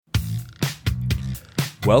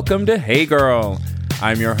Welcome to Hey Girl.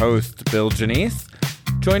 I'm your host, Bill Janice.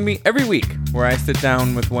 Join me every week where I sit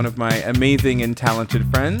down with one of my amazing and talented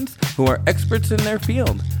friends who are experts in their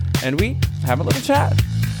field, and we have a little chat.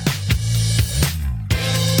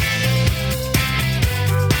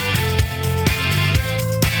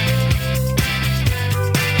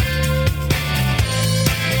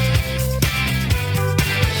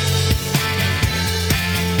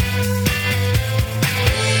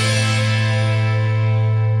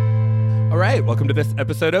 Welcome to this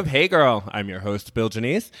episode of Hey Girl. I'm your host, Bill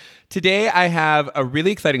Janice. Today, I have a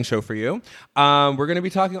really exciting show for you. We're going to be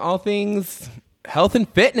talking all things health and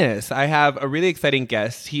fitness. I have a really exciting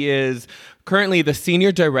guest. He is currently the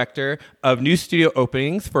Senior Director of New Studio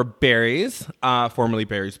Openings for Barry's, formerly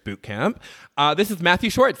Barry's Boot Camp. This is Matthew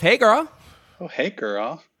Schwartz. Hey, girl. Oh, hey,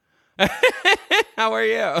 girl. How are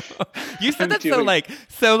you? You said that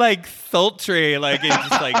so sultry, and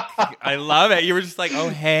just I love it. You were just like, oh,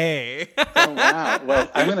 hey. Oh, wow. Well,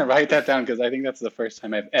 I'm going to write that down because I think that's the first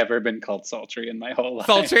time I've ever been called sultry in my whole life.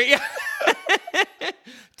 Sultry, yeah.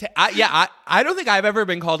 I don't think I've ever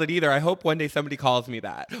been called it either. I hope one day somebody calls me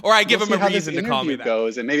that. Or I give them a reason to call me that.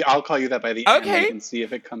 Goes, and maybe I'll call you that by the end and see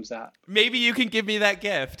if it comes out. Maybe you can give me that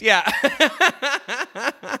gift. Yeah.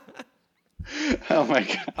 Oh my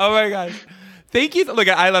god! Oh my gosh! Thank you. Look,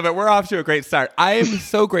 I love it. We're off to a great start. I am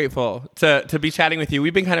so grateful to be chatting with you.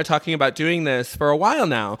 We've been kind of talking about doing this for a while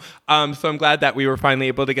now, so I'm glad that we were finally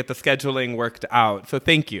able to get the scheduling worked out. So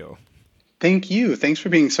thank you. Thank you. Thanks for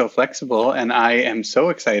being so flexible, and I am so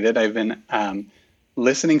excited. I've been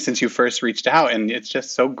listening since you first reached out, and it's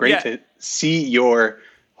just so great to see your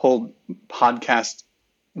whole podcast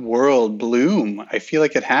world bloom. I feel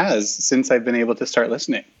like it has since I've been able to start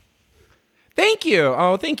listening. Thank you.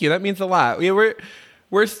 Oh, thank you. That means a lot.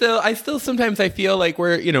 We're still. I still sometimes I feel like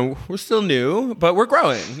we're still new, but we're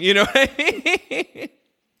growing. You know what I mean?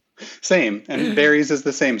 Same. And Barry's is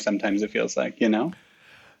the same. Sometimes it feels like,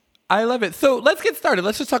 I love it. So let's get started.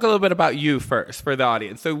 Let's just talk a little bit about you first for the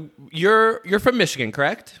audience. So you're from Michigan,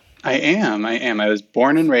 correct? I am. I was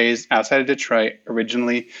born and raised outside of Detroit,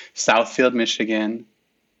 originally Southfield, Michigan,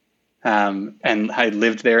 and I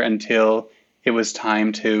lived there until it was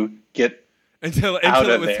time to get. Until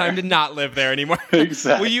it was time to not live there anymore.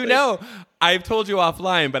 Exactly. Well, I've told you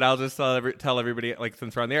offline, but I'll just tell everybody,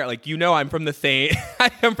 since we're on the air, I'm from the same.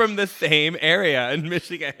 I am from the same area in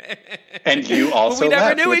Michigan. And you also but we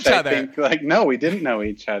never knew each other. No, we didn't know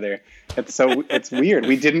each other. It's weird.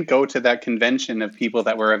 We didn't go to that convention of people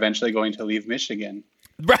that were eventually going to leave Michigan.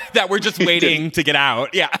 That we're just waiting to get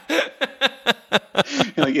out. Yeah.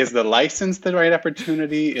 Is the license the right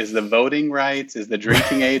opportunity? Is the voting rights? Is the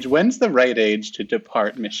drinking age? When's the right age to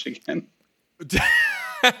depart Michigan?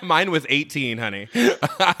 Mine was 18, honey.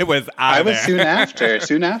 I was soon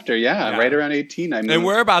after. Yeah. Right around 18. I moved. And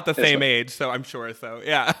we're about the same age, so I'm sure so.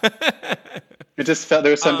 Yeah. It just felt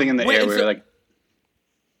there was something in the air where we were like.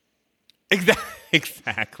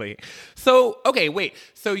 Exactly. So, okay, wait.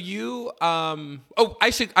 So you, I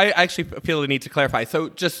actually feel the need to clarify. So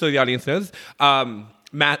just so the audience knows,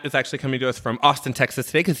 Matt is actually coming to us from Austin, Texas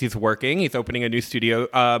today because he's working. He's opening a new studio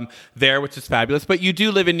there, which is fabulous. But you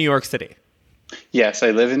do live in New York City. Yes,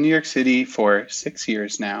 I live in New York City for 6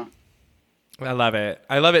 years now. I love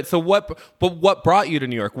it. So what brought you to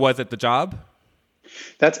New York? Was it the job?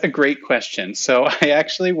 That's a great question. So I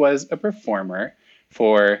actually was a performer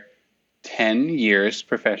for 10 years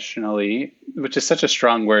professionally, which is such a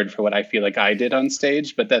strong word for what I feel like I did on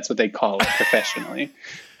stage, but that's what they call it professionally.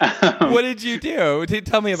 What did you do?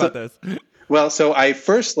 Tell me about this. Well, so I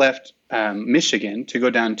first left Michigan to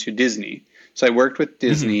go down to Disney. So I worked with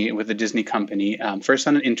Disney, with the Disney company, first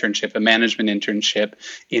on an internship, a management internship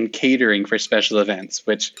in catering for special events,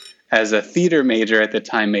 which as a theater major at the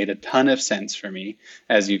time made a ton of sense for me,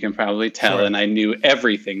 as you can probably tell. Sure. And I knew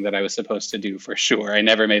everything that I was supposed to do for sure. I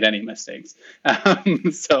never made any mistakes.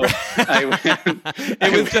 So I went.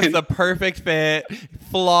 It was just a perfect fit,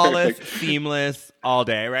 flawless, seamless, all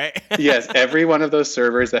day, right? Yes. Every one of those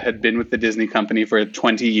servers that had been with the Disney company for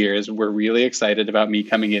 20 years were really excited about me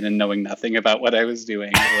coming in and knowing nothing about what I was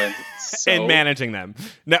doing. It was and managing them.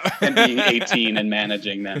 No. And being 18 and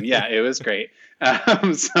managing them. Yeah, it was great.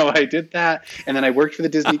 So I did that. And then I worked for the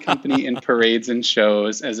Disney company in parades and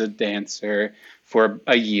shows as a dancer for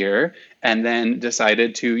a year, and then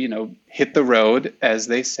decided to, hit the road, as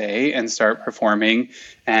they say, and start performing,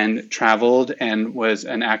 and traveled and was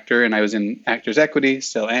an actor. And I was in Actors Equity,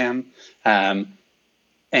 still am.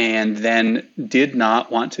 And then did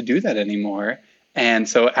not want to do that anymore. And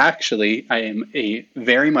so actually I am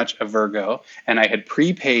very much a Virgo, and I had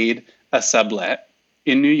prepaid a sublet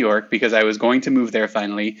in New York because I was going to move there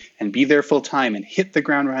finally and be there full time and hit the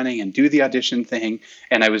ground running and do the audition thing.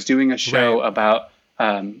 And I was doing a show about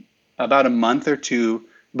a month or two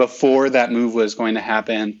before that move was going to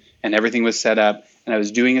happen and everything was set up. And I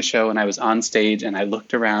was doing a show and I was on stage and I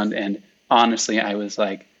looked around and honestly, I was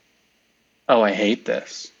like, oh, I hate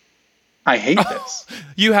this. I hate this.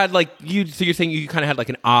 You had like, so you're saying you kind of had like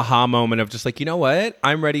an aha moment of just like, you know what?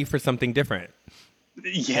 I'm ready for something different.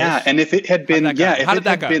 Yeah. And if it had been, if it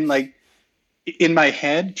had been like in my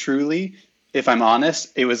head, truly, if I'm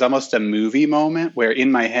honest, it was almost a movie moment where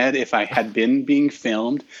in my head, if I had been being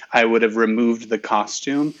filmed, I would have removed the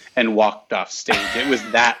costume and walked off stage.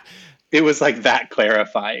 It was like that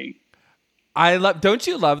clarifying. Don't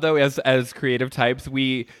you love though, as creative types,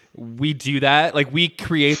 we do that. Like we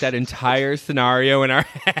create that entire scenario in our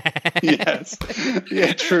head. Yes.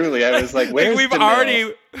 Yeah, truly. I was like, where's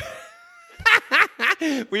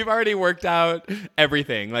We've already worked out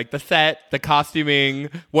everything, like the set, the costuming,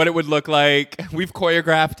 what it would look like. We've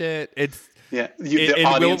choreographed it. It's the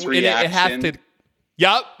audience reaction. It has to.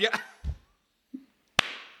 Yep. Yeah.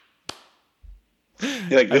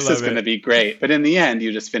 You're like, this is going to be great. But in the end,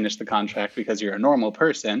 you just finish the contract because you're a normal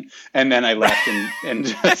person. And then I left and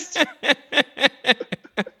just.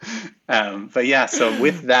 But yeah, so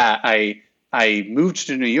with that, I moved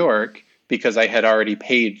to New York because I had already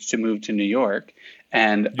paid to move to New York.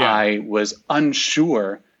 And I was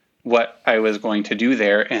unsure what I was going to do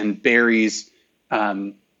there. And Barry's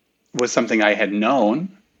was something I had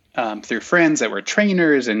known through friends that were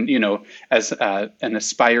trainers and, as an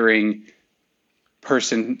aspiring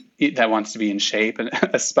person that wants to be in shape, an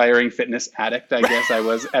aspiring fitness addict, I guess I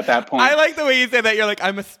was at that point. I like the way you say that. You're like,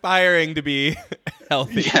 I'm aspiring to be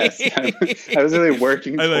healthy. Yes, I was really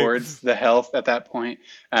working towards the health at that point.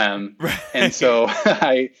 And so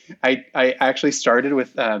I actually started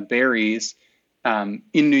with Barry's in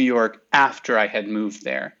New York after I had moved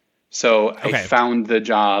there. So I found the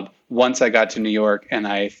job once I got to New York, and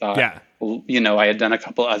I thought, I had done a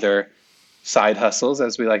couple other side hustles,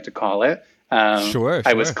 as we like to call it. Sure.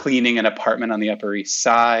 I was cleaning an apartment on the Upper East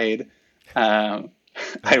Side. I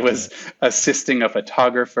was assisting a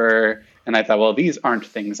photographer, and I thought, well, these aren't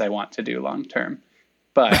things I want to do long term.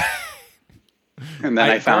 But and then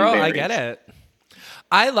I found Barry's. I get it.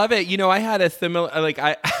 I love it. I had a similar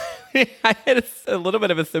I had a little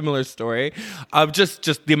bit of a similar story of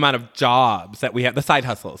just the amount of jobs that we have, the side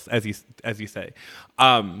hustles, as you say.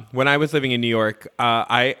 When I was living in New York,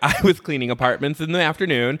 I was cleaning apartments in the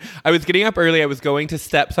afternoon. I was getting up early. I was going to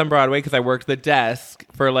Steps on Broadway because I worked the desk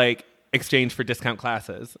for like exchange for discount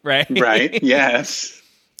classes, right? Right. Yes.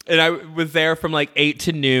 And I was there from like 8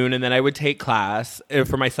 to noon, and then I would take class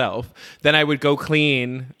for myself. Then I would go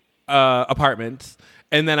clean apartments,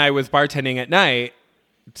 and then I was bartending at night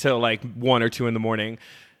till like 1 or 2 in the morning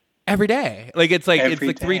every day. Like it's like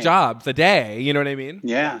every day. 3 jobs a day. You know what I mean?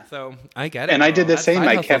 Yeah. So I get it. And I did the same.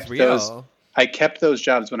 I kept those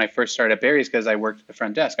jobs when I first started at Barry's because I worked at the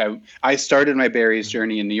front desk. I started my Barry's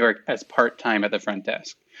journey in New York as part-time at the front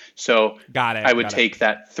desk. So I would take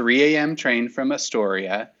that 3 a.m. train from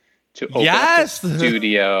Astoria to open up the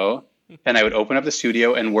studio. And I would open up the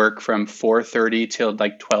studio and work from 4:30 till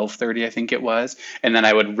like 12:30, I think it was. And then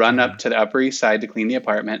I would run up to the Upper East Side to clean the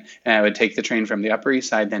apartment. And I would take the train from the Upper East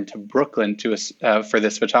Side then to Brooklyn for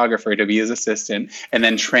this photographer to be his assistant. And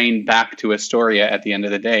then train back to Astoria at the end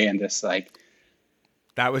of the day. And just like...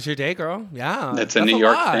 That was your day, girl. Yeah. That's a New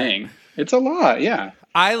York thing. It's a lot, yeah.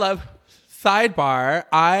 I love... Sidebar,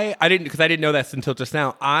 I didn't know this until just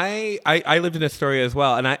now. I lived in Astoria as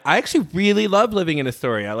well, and I actually really loved living in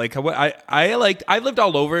Astoria. Like I lived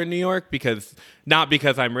all over in New York not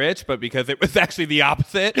because I'm rich, but because it was actually the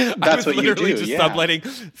opposite. That's what you do.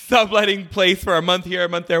 Just subletting place for a month here, a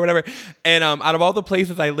month there, whatever. And out of all the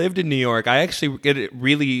places I lived in New York, I actually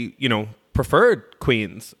really preferred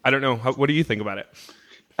Queens. I don't know. What do you think about it?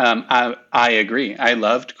 I agree. I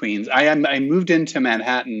loved Queens. I moved into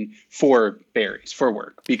Manhattan for Barry's, for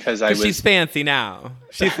work, because she's fancy now.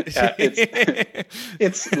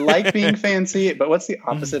 It's like being fancy, but what's the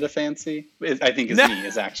opposite of fancy? I think is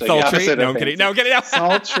actually sultry. The opposite no, of kidding. fancy. No, kidding.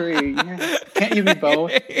 Sultry. Yes. Can't you be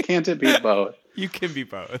both? Can't it be both? You can be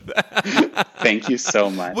both. Thank you so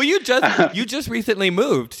much. Well, you just recently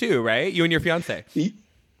moved too, right? You and your fiance.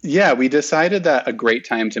 Yeah, we decided that a great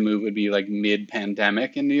time to move would be like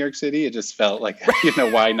mid-pandemic in New York City. It just felt like,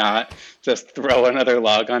 why not just throw another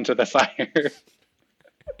log onto the fire?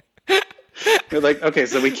 We're like, okay,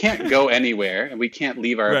 so we can't go anywhere and we can't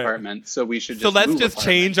leave our apartment, so we should just let's just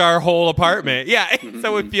change our whole apartment. Yeah, mm-hmm.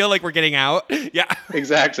 So it would feel like we're getting out. Yeah,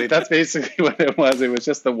 exactly. That's basically what it was. It was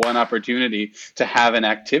just the one opportunity to have an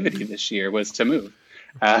activity this year was to move.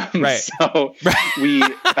 Right. So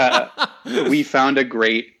we found a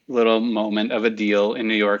great little moment of a deal in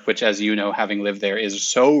New York, which, as you know, having lived there, is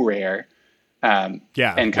so rare. And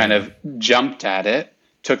kind of jumped at it,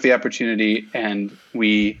 took the opportunity, and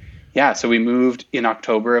so we moved in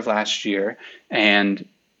October of last year, and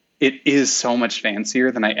it is so much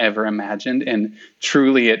fancier than I ever imagined. And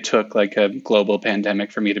truly, it took like a global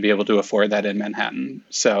pandemic for me to be able to afford that in Manhattan.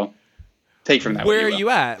 So take from that. Where are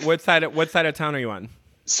you at? What side of town are you on?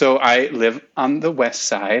 So I live on the west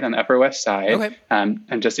side, on the Upper West Side. Okay.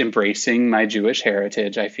 I'm just embracing my Jewish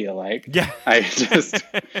heritage, I feel like. Yeah. I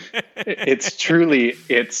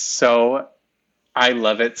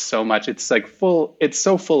love it so much. It's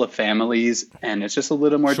so full of families, and it's just a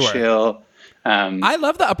little more chill. I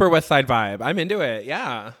love the Upper West Side vibe. I'm into it.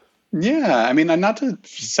 Yeah. Yeah. I mean, not to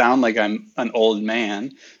sound like I'm an old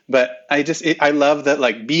man, but I love that,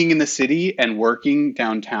 like, being in the city and working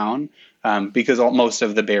downtown, because most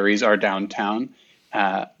of the berries are downtown,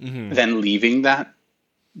 then leaving that.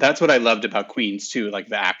 That's what I loved about Queens too, like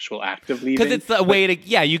the actual act of leaving. Because it's a way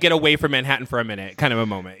you get away from Manhattan for a minute, kind of a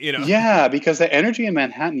moment, you know? Yeah, because the energy in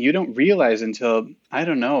Manhattan, you don't realize until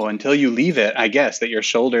you leave it, I guess, that your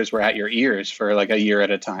shoulders were at your ears for like a year at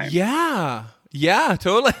a time. Yeah. Yeah,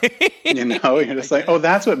 totally. You're just like, oh,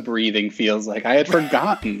 that's what breathing feels like. I had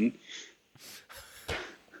forgotten.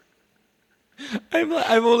 I'm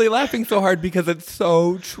only laughing so hard because it's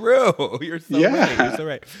so true. You're so right. You're so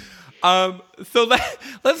right. So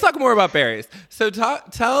let's talk more about berries. So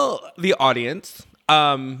tell the audience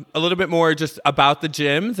a little bit more just about the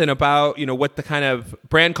gyms and about, what the kind of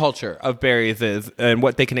brand culture of berries is and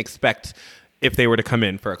what they can expect if they were to come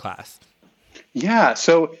in for a class. Yeah.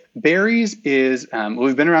 So berries is,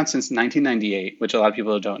 we've been around since 1998, which a lot of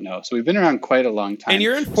people don't know. So we've been around quite a long time. And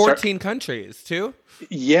you're in 14 countries too?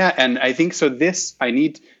 Yeah. And I think so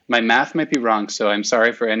my math might be wrong, so I'm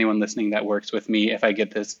sorry for anyone listening that works with me if I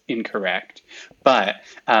get this incorrect. But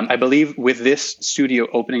I believe with this studio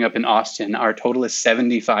opening up in Austin, our total is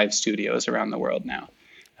 75 studios around the world now,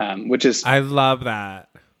 which is... I love that.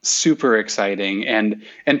 Super exciting and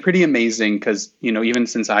pretty amazing because, even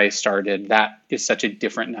since I started, that is such a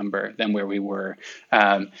different number than where we were.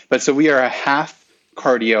 But so we are a half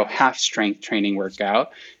cardio, half strength training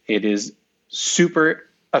workout. It is super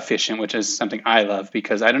efficient, which is something I love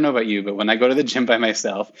because I don't know about you, but when I go to the gym by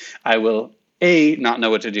myself, I will not know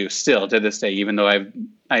what to do still to this day, even though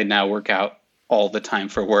I now work out all the time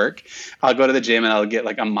for work. I'll go to the gym and I'll get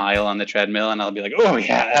like a mile on the treadmill and I'll be like, oh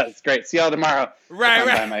yeah, that's great. See y'all tomorrow.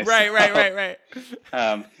 Right.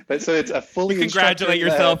 But so it's a fully you congratulate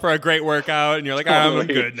yourself for a great workout and you're like, I'm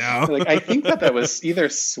good now. Like, I think that was either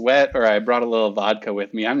sweat or I brought a little vodka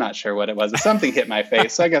with me. I'm not sure what it was. Something hit my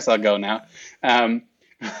face, so I guess I'll go now. I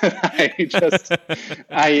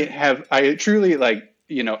truly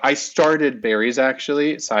I started berries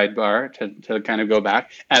actually, sidebar to kind of go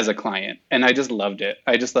back, as a client, and I just loved it.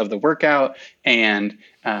 I just loved the workout, and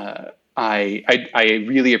I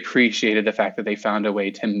really appreciated the fact that they found a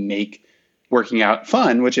way to make working out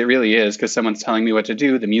fun, which it really is, because someone's telling me what to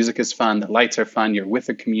do. The music is fun. The lights are fun. You're with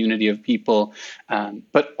a community of people,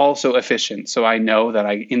 but also efficient. So I know that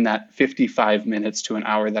in that 55 minutes to an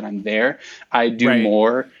hour that I'm there, I do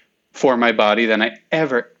more for my body than I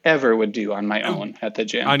ever would do on my own at the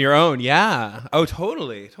gym. On your own, yeah. Oh,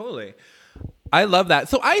 totally. I love that.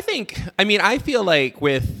 So I feel like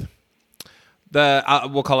with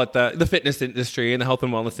we'll call it the fitness industry and the health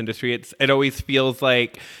and wellness industry, it always feels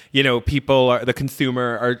like, people the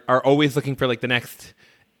consumer are always looking for like the next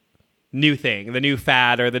new thing, the new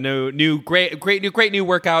fad, or the new great new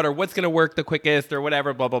workout, or what's going to work the quickest, or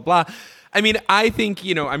whatever, blah, blah, blah. I mean, I think,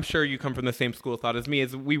 I'm sure you come from the same school of thought as me,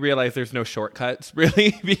 is we realize there's no shortcuts,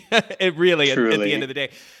 really. It really, at the end of the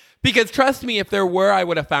day. Because trust me, if there were, I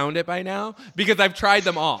would have found it by now, because I've tried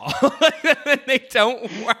them all. They don't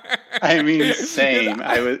work. I mean, same.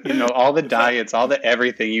 I was, all the diets, all the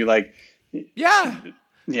everything, Yeah.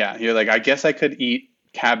 Yeah, you're like, I guess I could eat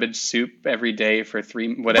cabbage soup every day for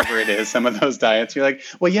whatever it is, some of those diets. You're like,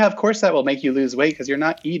 well, yeah, of course that will make you lose weight because you're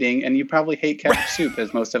not eating, and you probably hate cabbage soup,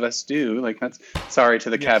 as most of us do. Like, that's sorry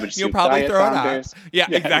to the cabbage soup. You'll probably diet throw founders. it out.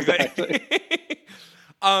 Yeah, exactly.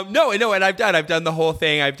 No, and I've done the whole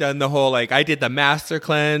thing. I've done the whole, I did the master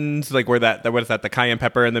cleanse, where what is that, the cayenne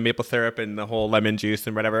pepper and the maple syrup and the whole lemon juice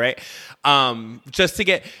and whatever, right? Just to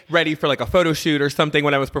get ready for a photo shoot or something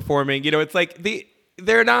when I was performing. It's like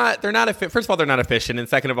they're not first of all, they're not efficient, and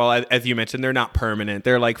second of all, as you mentioned, they're not permanent.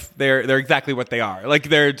 They're they're exactly what they are.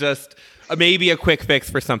 They're just maybe a quick fix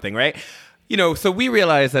for something, right? So we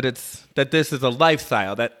realize that this is a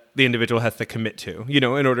lifestyle that the individual has to commit to, in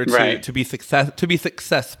order to be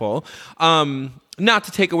successful. not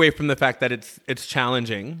to take away from the fact that it's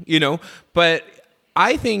challenging, but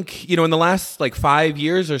I think, in the last like 5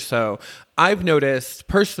 years or so, I've noticed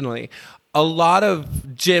personally a lot of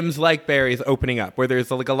gyms like Barry's opening up, where there's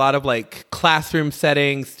like a lot of like classroom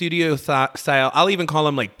settings, studio style. I'll even call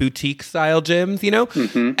them like boutique style gyms,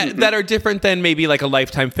 that are different than maybe like a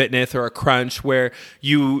Lifetime Fitness or a Crunch, where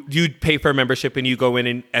you pay for a membership and you go in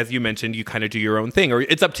and, as you mentioned, you kind of do your own thing, or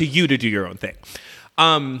it's up to you to do your own thing.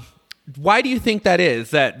 Why do you think that is,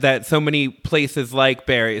 that so many places like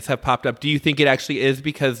Barry's have popped up? Do you think it actually is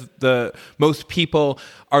because most people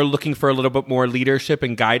are looking for a little bit more leadership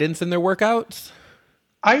and guidance in their workouts?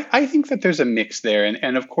 I think that there's a mix there.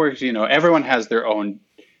 And of course, everyone has their own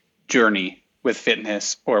journey with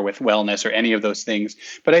fitness or with wellness or any of those things.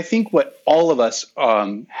 But I think what all of us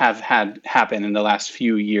have had happen in the last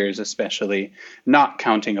few years, especially, not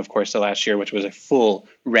counting, of course, the last year, which was a full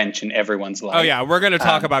wrench in everyone's life. Oh, yeah. We're going to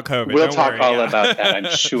talk about COVID. We'll talk all about that,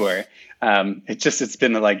 I'm sure. It's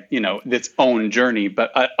been like, its own journey.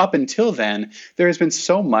 But up until then, there has been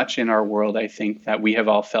so much in our world, I think, that we have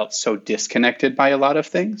all felt so disconnected by a lot of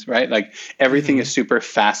things, right? Like everything is super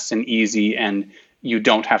fast and easy, and you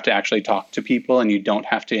don't have to actually talk to people, and you don't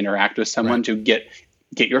have to interact with someone to get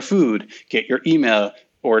your food, get your email,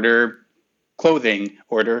 order clothing,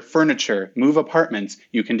 order furniture, move apartments.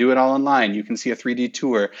 You can do it all online. You can see a 3D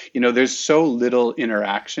tour. There's so little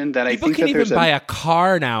interaction that people I think that even buy a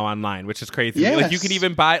car now online, which is crazy. Yes. Like you can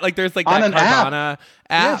even buy, like there's like on that an Carvana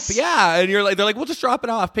app. Yes. Yeah. And they're like, we'll just drop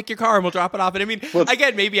it off. Pick your car and we'll drop it off. And I mean,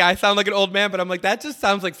 again, maybe I sound like an old man, but I'm like, that just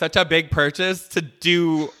sounds like such a big purchase to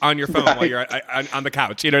do on your phone while you're on the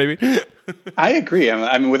couch. You know what I mean? I agree.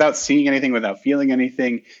 I mean, without seeing anything, without feeling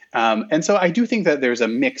anything. And so I do think that there's a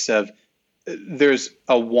mix of, there's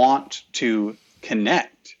a want to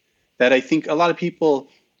connect that I think a lot of people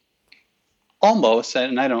almost,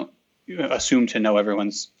 and I don't assume to know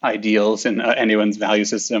everyone's ideals and anyone's value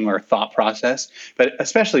system or thought process, but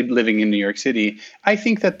especially living in New York City, I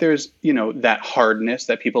think that there's, that hardness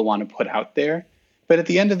that people want to put out there. But at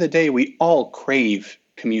the end of the day, we all crave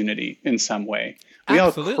community in some way. We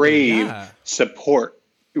Absolutely, all crave support,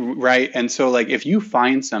 right? And so like if you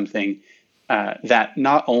find something that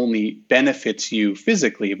not only benefits you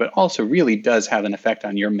physically, but also really does have an effect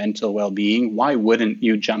on your mental well-being, why wouldn't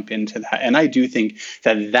you jump into that? And I do think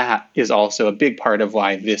that is also a big part of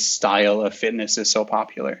why this style of fitness is so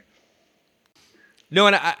popular. No,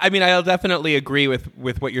 and I mean, I'll definitely agree with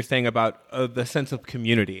what you're saying about the sense of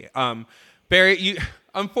community. Barry,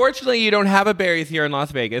 unfortunately, you don't have a Barry's here in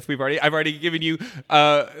Las Vegas. I've already given you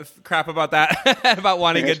crap about that, about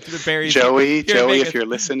wanting to get to the Barry's. Joey, if you're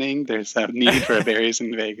listening, there's a need for a Barry's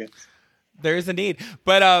in Vegas. There is a need,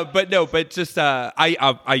 but just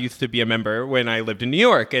I used to be a member when I lived in New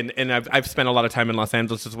York, and I've spent a lot of time in Los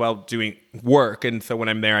Angeles as well doing work, and so when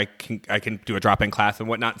I'm there, I can do a drop-in class and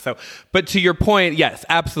whatnot. So, but to your point, yes,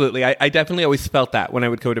 absolutely, I definitely always felt that when I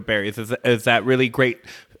would go to Barry's is that really great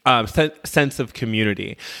sense of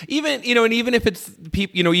community. Even and even if it's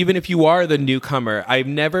people, even if you are the newcomer, I've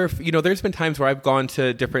never there's been times where I've gone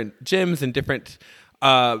to different gyms and different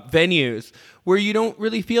venues where you don't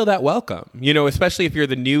really feel that welcome, especially if you're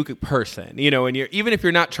the new person, and even if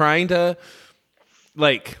you're not trying to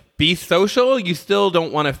like be social, you still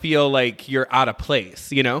don't want to feel like you're out of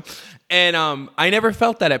place, And I never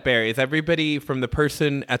felt that at Barry's. Everybody from the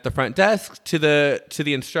person at the front desk to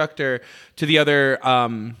the instructor to the other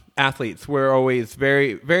athletes were always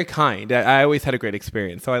very, very kind. I always had a great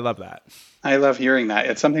experience, so I love that. I love hearing that.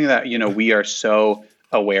 It's something that we are so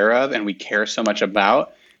aware of and we care so much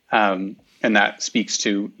about. And that speaks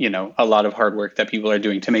to, a lot of hard work that people are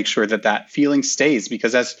doing to make sure that feeling stays,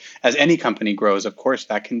 because as any company grows, of course,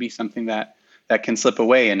 that can be something that can slip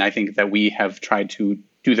away. And I think that we have tried to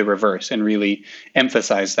do the reverse and really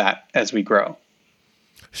emphasize that as we grow.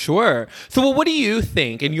 Sure. So, what do you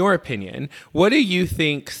think, in your opinion, what do you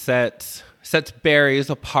think sets Barry's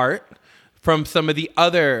apart from some of the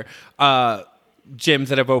other gyms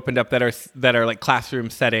that have opened up that are like classroom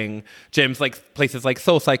setting gyms, like places like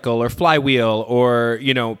SoulCycle or Flywheel or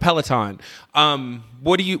Peloton?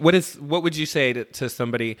 What would you say to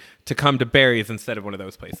somebody to come to Barry's instead of one of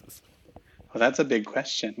those places? Well, that's a big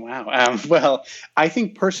question. Wow. Well, I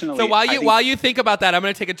think personally. So while you think about that, I'm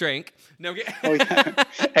going to take a drink. No. Oh, yeah.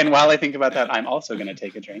 And while I think about that, I'm also going to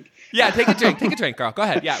take a drink. Yeah, take a drink. Take a drink, girl. Go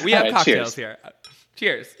ahead. Yeah, we have cocktails here.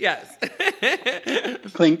 Cheers. Yes.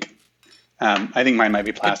 Clink. I think mine might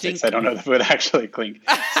be plastic, so I don't know if it would actually clink.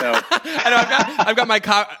 So I know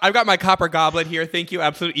I've got my copper goblet here. Thank you,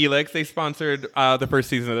 Absolute Elix. They sponsored the first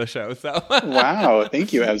season of the show. So wow,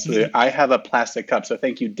 thank you, Absolute. I have a plastic cup, so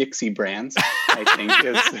thank you, Dixie Brands. I think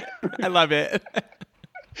is. I love it.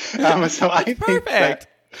 So I think perfect.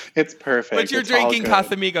 It's perfect. But you're drinking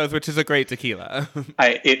Casamigos, which is a great tequila.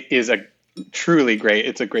 It is a truly great.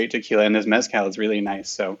 It's a great tequila, and this mezcal is really nice.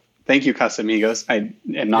 So thank you, Casamigos. I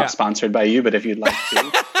am not sponsored by you, but if you'd like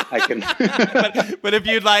to, I can. but if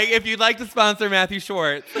you'd like to sponsor Matthew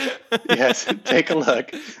Schwartz, yes, take a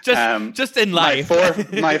look. Just in life,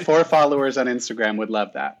 my four followers on Instagram would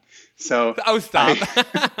love that. So stop.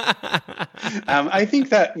 I think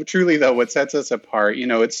that truly, though, what sets us apart,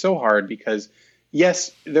 it's so hard because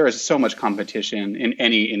yes, there is so much competition in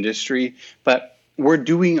any industry, but we're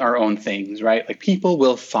doing our own things, right? Like people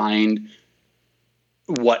will find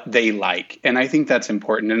what they like. And I think that's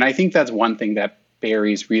important. And I think that's one thing that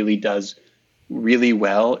Barry's really does really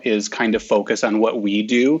well is kind of focus on what we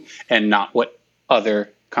do and not what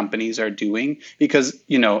other companies are doing. Because,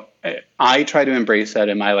 I try to embrace that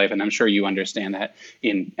in my life. And I'm sure you understand that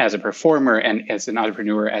as a performer and as an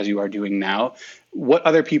entrepreneur, as you are doing now, what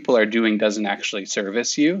other people are doing doesn't actually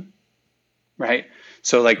service you. Right.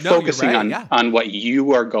 So focusing on what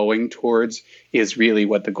you are going towards is really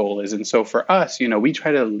what the goal is. And so for us, we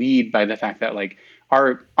try to lead by the fact that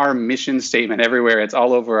our mission statement everywhere, it's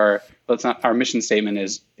all over our mission statement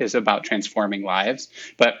is about transforming lives.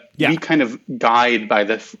 But we kind of guide by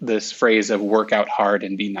this phrase of work out hard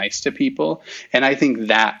and be nice to people. And I think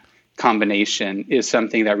that combination is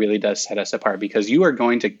something that really does set us apart because you are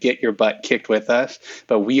going to get your butt kicked with us,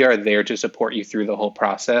 but we are there to support you through the whole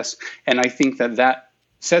process. And I think that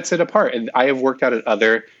sets it apart. And I have worked out at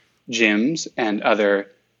other gyms and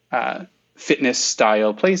other fitness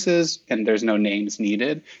style places, and there's no names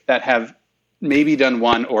needed, that have maybe done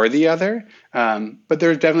one or the other. But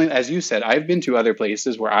there's definitely, as you said, I've been to other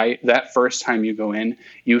places where that first time you go in,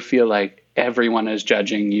 you feel like everyone is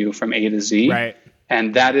judging you from A to Z. Right.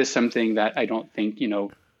 And that is something that I don't think,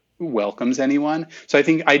 welcomes anyone. So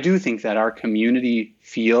I do think that our community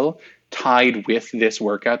feel tied with this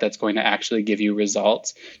workout that's going to actually give you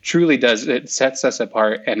results truly does. It sets us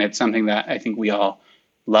apart. And it's something that I think we all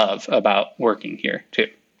love about working here too.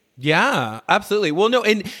 Yeah, absolutely. Well, no.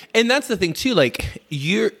 And that's the thing too. If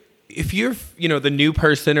you're, the new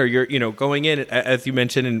person or you're, going in, as you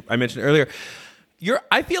mentioned, and I mentioned earlier,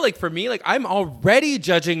 I feel like for me, I'm already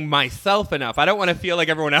judging myself enough. I don't want to feel like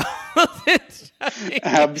everyone else is judging.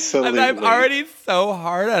 Absolutely. I'm already so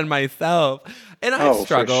hard on myself. And I've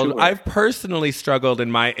struggled. For sure. I've personally struggled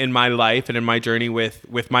in my life and in my journey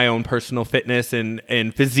with my own personal fitness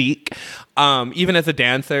and physique. Even as a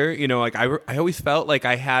dancer, I always felt like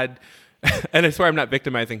I had, and I swear I'm not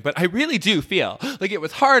victimizing, but I really do feel like it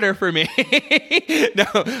was harder for me.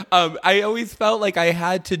 I always felt like I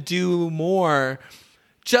had to do more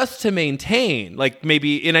just to maintain,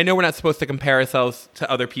 maybe, and I know we're not supposed to compare ourselves to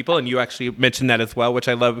other people, and you actually mentioned that as well, which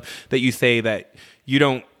I love that you say that you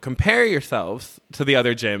don't compare yourselves to the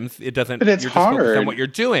other gyms. It doesn't. But it's you're hard. Just focused on what you're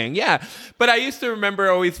doing. Yeah. But I used to remember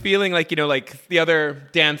always feeling like the other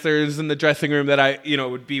dancers in the dressing room that I,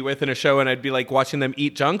 would be with in a show, and I'd be watching them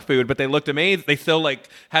eat junk food, but they looked amazing. They still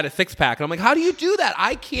had a six pack. And I'm like, how do you do that?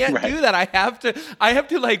 I can't do that. I have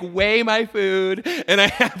to weigh my food, and I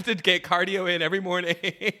have to get cardio in every morning.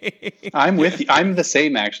 I'm with you. I'm the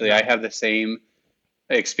same, actually. I have the same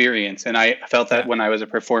experience, and I felt that when I was a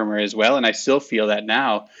performer as well, and I still feel that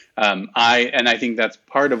now. I think that's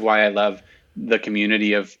part of why I love the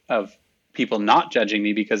community of people not judging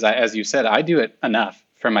me, because as you said, I do it enough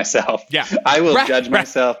for myself. Yeah, I will judge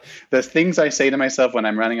myself. The things I say to myself when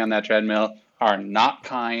I'm running on that treadmill are not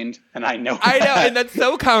kind, and I know. I know, and that's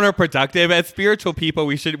so counterproductive. As spiritual people,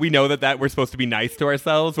 we know that we're supposed to be nice to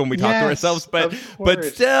ourselves when we talk to ourselves, but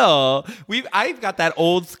still, I've got that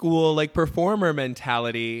old school performer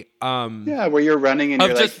mentality. Where you're running and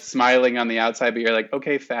you're just smiling on the outside, but you're like,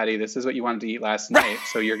 okay, fatty, this is what you wanted to eat last night,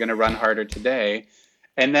 so you're going to run harder today.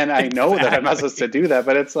 And then I know that I'm not supposed to do that,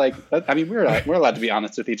 but it's we're allowed to be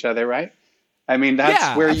honest with each other, right?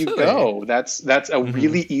 That's where absolutely. You go. That's a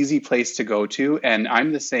really easy place to go to. And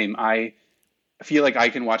I'm the same. I feel like I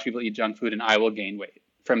can watch people eat junk food and I will gain weight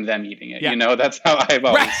from them eating it. Yeah. That's how I've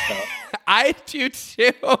always felt. I do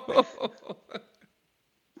too.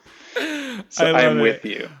 So I'm with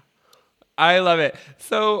you. I love it.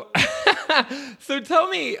 So tell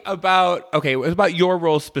me about your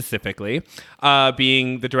role specifically,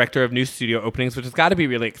 being the director of new studio openings, which has got to be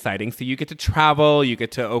really exciting. So you get to travel, you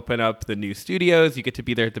get to open up the new studios, you get to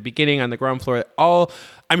be there at the beginning on the ground floor, all,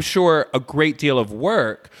 I'm sure, a great deal of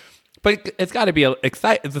work. But it's got to be a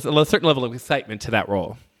certain level of excitement to that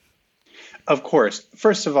role. Of course.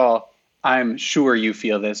 First of all, I'm sure you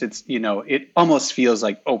feel this. It's, it almost feels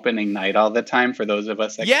like opening night all the time for those of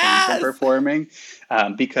us that came from performing,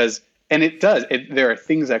 because, and it does, there are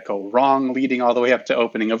things that go wrong leading all the way up to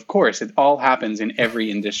opening. Of course, it all happens in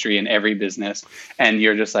every industry, in every business. And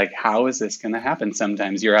you're just like, how is this going to happen?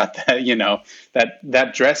 Sometimes you're at that,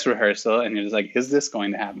 that dress rehearsal and you're just like, is this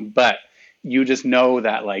going to happen? But you just know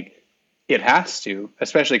that like it has to,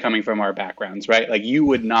 especially coming from our backgrounds, right? Like you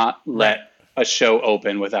would not let a show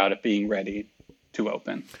open without it being ready to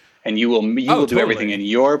open. And you will do everything in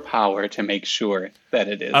your power to make sure that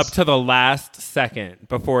it is. Up to the last second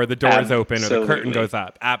before the doors open or the curtain goes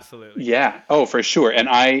up. Absolutely. Yeah. Oh, for sure. And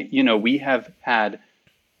we have had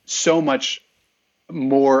so much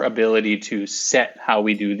more ability to set how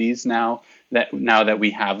we do these now that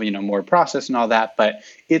we have, more process and all that. But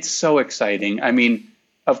it's so exciting. I mean,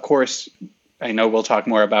 of course, I know we'll talk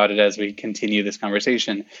more about it as we continue this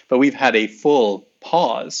conversation, but we've had a full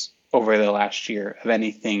pause over the last year of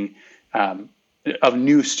anything, of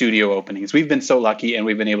new studio openings. We've been so lucky and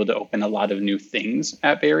we've been able to open a lot of new things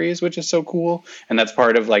at Barry's, which is so cool. And that's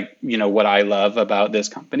part of what I love about this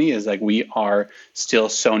company is like we are still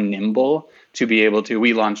so nimble to be able to,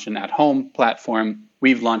 we launched an at-home platform.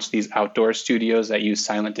 We've launched these outdoor studios that use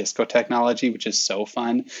silent disco technology, which is so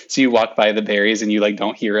fun. So you walk by the Barry's and you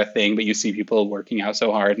don't hear a thing, but you see people working out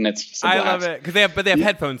so hard, and it's just a blast. I love it because they have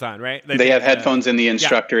headphones on, right? They have headphones, and the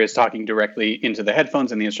instructor is talking directly into the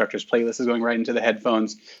headphones, and the instructor's playlist is going right into the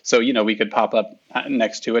headphones. So we could pop up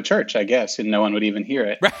next to a church, I guess, and no one would even hear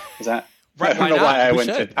it. Right. Is that? Right. I don't know why I went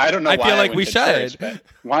to. I don't know. I feel like we should. Church, but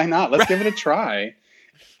why not? Let's give it a try.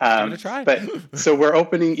 Give it a try. But so we're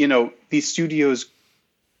opening, these studios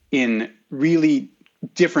in really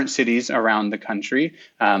different cities around the country.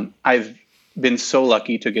 I've been so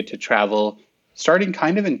lucky to get to travel starting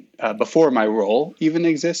kind of in before my role even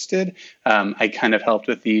existed. I kind of helped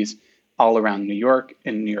with these all around New York,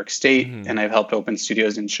 in New York State, and I've helped open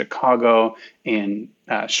studios in Chicago, in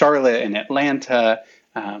Charlotte, and Atlanta.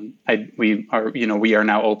 We are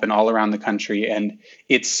now open all around the country, and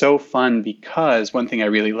it's so fun because one thing I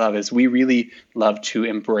really love is we really love to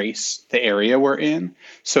embrace the area we're in.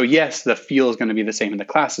 So yes, the feel is going to be the same and the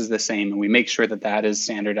class is the same, and we make sure that is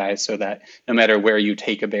standardized so that no matter where you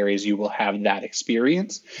take a Barry's, you will have that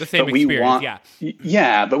experience. The same experience,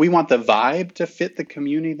 yeah. But we want the vibe to fit the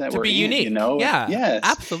community that we're in. To be unique, Yeah, yes,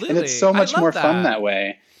 absolutely. And it's so much more fun that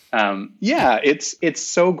way. It's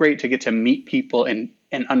so great to get to meet people and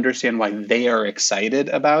understand why they are excited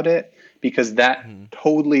about it, because that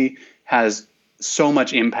totally has so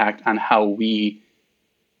much impact on how we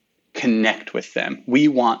connect with them. We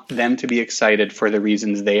want them to be excited for the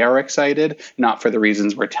reasons they are excited, not for the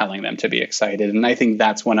reasons we're telling them to be excited. And I think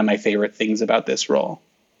that's one of my favorite things about this role.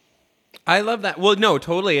 I love that. Well, no,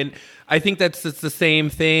 totally. And I think it's the same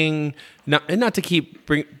thing, not to keep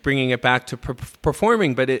bringing it back to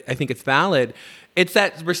performing, but I think it's valid. It's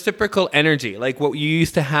that reciprocal energy, like what you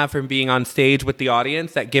used to have from being on stage with the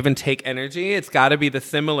audience, that give and take energy. It's got to be the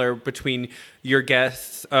similar between your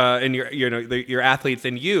guests and your athletes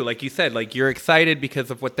and you. Like you said, like you're excited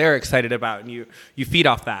because of what they're excited about, and you feed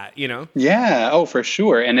off that. Yeah. Oh, for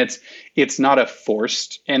sure. And it's not a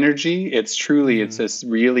forced energy. It's truly it's this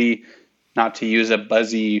really, not to use a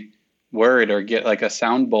buzzy word or get like a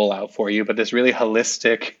sound bowl out for you, but this really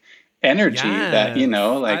holistic energy that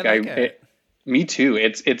me too.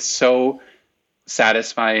 It's so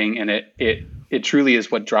satisfying, and it truly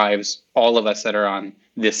is what drives all of us that are on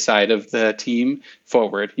this side of the team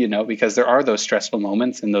forward, because there are those stressful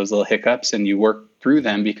moments and those little hiccups, and you work through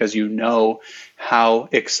them because you know how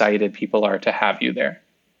excited people are to have you there.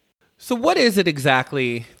 So what is it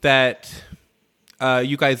exactly that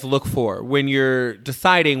you guys look for when you're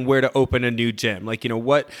deciding where to open a new gym? Like,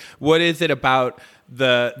 what is it about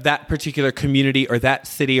that particular community or that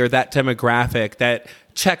city or that demographic that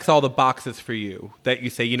checks all the boxes for you, that you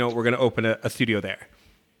say, we're going to open a studio there?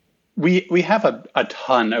 We have a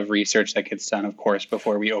ton of research that gets done, of course,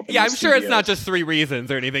 before we open. Yeah, I'm sure it's not just 3 reasons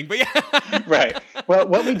or anything, but yeah. Right. Well,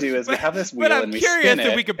 what we do is we have this wheel, and we spin it. But I'm curious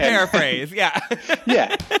if we could paraphrase. Yeah.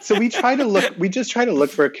 Yeah. So we just try to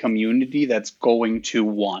look for a community that's going to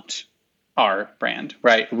want our brand,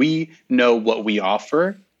 right? We know what we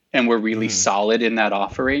offer, and we're really solid in that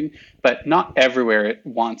offering, but not everywhere it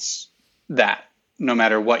wants that. No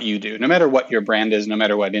matter what you do, no matter what your brand is, no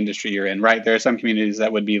matter what industry you're in, right? There are some communities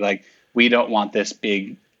that would be like, we don't want this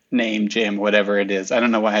big name gym, whatever it is. I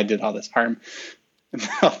don't know why I did all this harm.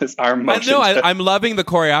 all this arm motion. I'm loving the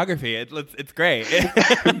choreography. It's great.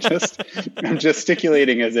 I'm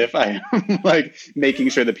gesticulating as if I am like making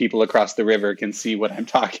sure the people across the river can see what I'm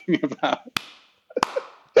talking about.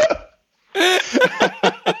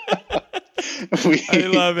 I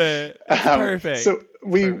love it. It's perfect. So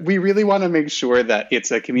we really want to make sure that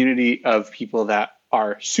it's a community of people that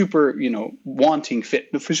are super, wanting fit,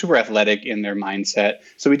 super athletic in their mindset.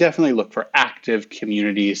 So we definitely look for active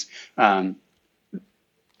communities.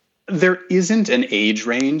 There isn't an age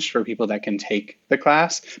range for people that can take the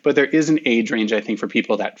class, but there is an age range, I think, for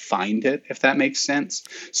people that find it, if that makes sense.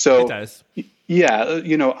 So it does. Yeah,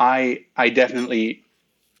 I definitely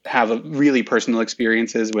have a really personal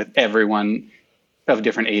experiences with everyone of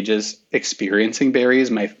different ages experiencing berries.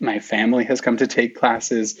 My family has come to take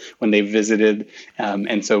classes when they visited.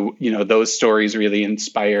 And so, those stories really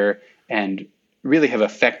inspire and really have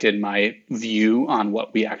affected my view on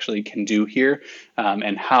what we actually can do here,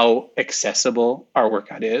 and how accessible our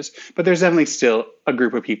workout is. But there's definitely still a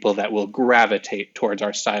group of people that will gravitate towards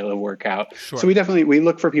our style of workout. Sure. So we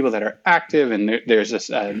look for people that are active, and there's this,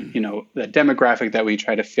 the demographic that we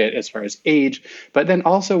try to fit as far as age. But then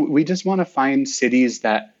also we just want to find cities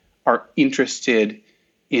that are interested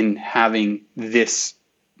in having this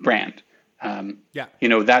brand.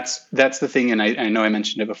 That's the thing. And I know I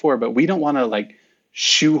mentioned it before, but we don't want to like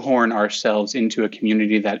shoehorn ourselves into a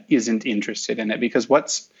community that isn't interested in it, because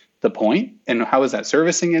what's the point and how is that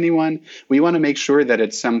servicing anyone? We want to make sure that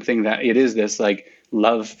it's something that it is this like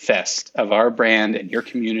love fest of our brand and your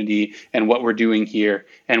community and what we're doing here.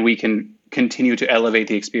 And we can continue to elevate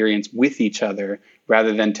the experience with each other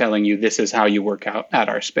rather than telling you this is how you work out at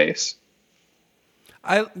our space.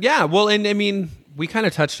 We kind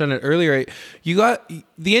of touched on it earlier.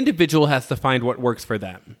 The individual has to find what works for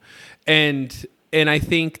them. And I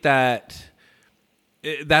think that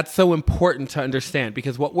that's so important to understand,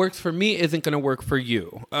 because what works for me isn't going to work for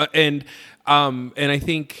you. And I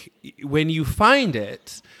think when you find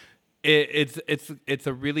it, it's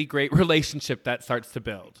a really great relationship that starts to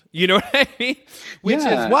build. You know what I mean? Which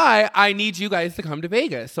is why I need you guys to come to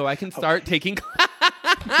Vegas so I can start taking classes.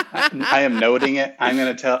 I am noting it. I'm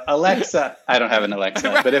going to tell Alexa. I don't have an Alexa,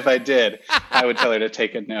 right. But if I did, I would tell her to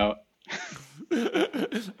take a note.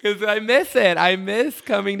 Because I miss it. I miss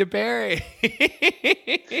coming to Barrie.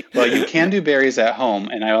 Well, you can do berries at home,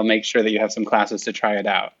 and I will make sure that you have some classes to try it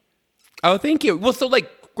out. Oh, thank you. Well, so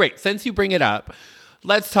great. Since you bring it up,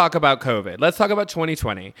 let's talk about COVID. Let's talk about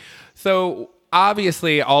 2020. So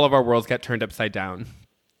obviously, all of our worlds got turned upside down.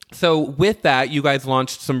 So with that, you guys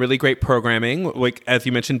launched some really great programming, like as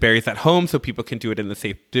you mentioned, Berries at Home, so people can do it in the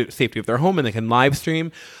safety of their home and they can live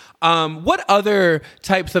stream. What other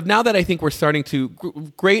types of, now that I think we're starting to,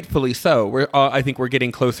 gratefully so, I think we're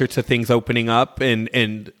getting closer to things opening up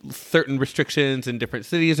and certain restrictions in different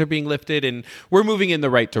cities are being lifted and we're moving in the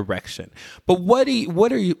right direction. But what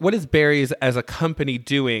is Berries as a company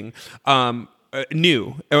doing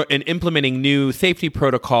new and implementing new safety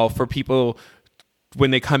protocol for people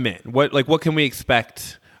when they come in? What can we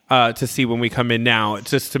expect to see when we come in now,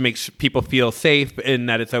 just to make people feel safe and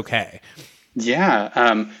that it's okay?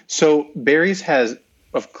 Yeah. So Berries has,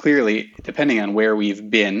 clearly, depending on where we've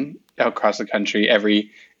been across the country,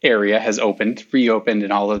 every area has reopened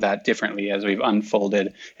and all of that differently as we've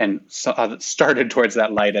unfolded and started towards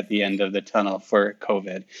that light at the end of the tunnel for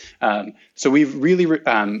COVID. So we've really,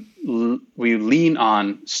 we lean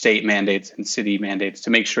on state mandates and city mandates to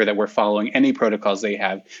make sure that we're following any protocols they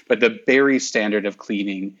have. But the Berries standard of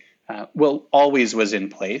cleaning always was in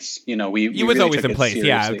place. We was really always in place. Seriously.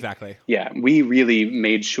 Yeah, exactly. Yeah, we really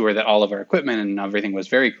made sure that all of our equipment and everything was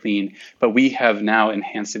very clean, but we have now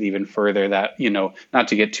enhanced it even further that, not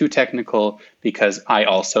to get too technical, because I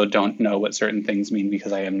also don't know what certain things mean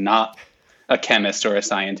because I am not a chemist or a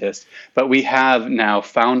scientist, but we have now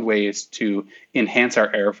found ways to enhance our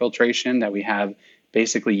air filtration, that we have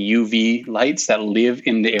basically UV lights that live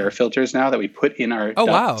in the air filters now that we put in our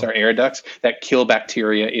ducts, our air ducts, that kill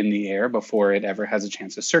bacteria in the air before it ever has a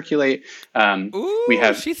chance to circulate.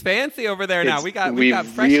 She's fancy over there now. We got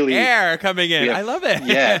fresh air coming in. I love it.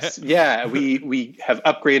 Yes. Yeah. We have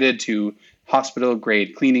upgraded to hospital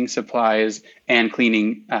grade cleaning supplies and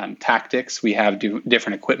cleaning tactics. We have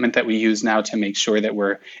different equipment that we use now to make sure that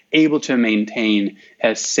we're able to maintain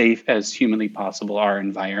as safe as humanly possible our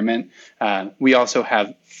environment. We also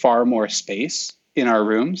have far more space in our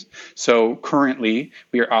rooms. So currently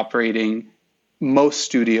we are operating most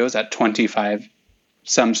studios at 25,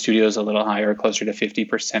 some studios a little higher, closer to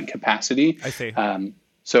 50% capacity. I see.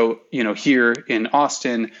 So, here in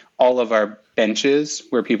Austin, all of our benches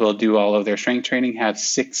where people do all of their strength training have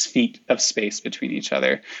 6 feet of space between each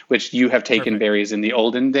other, which you have taken, Barry's, in the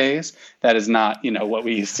olden days. That is not, what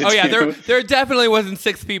we used to do. Oh, yeah, there definitely wasn't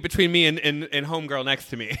 6 feet between me and homegirl next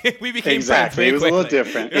to me. We became friends very quickly. It was a little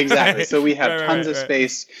different. Exactly. Right. So we have tons of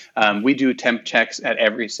space. We do temp checks at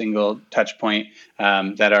every single touch point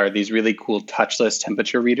that are these really cool touchless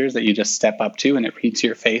temperature readers that you just step up to and it reads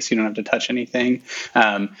your face. You don't have to touch anything.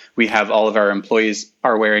 We have all of our employees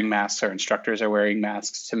are wearing masks. Our instructors are wearing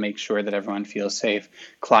masks to make sure that everyone feels safe.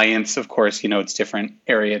 Clients, of course, it's different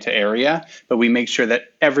area to area, but we make sure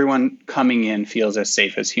that everyone coming in feels as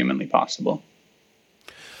safe as humanly possible.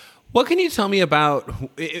 What can you tell me about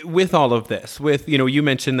with all of this? With, you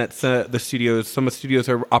mentioned that some of the studios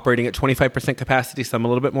are operating at 25% capacity, some a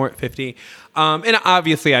little bit more at 50. And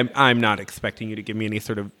obviously I'm not expecting you to give me any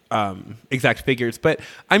sort of exact figures, but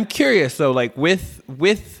I'm curious though, like with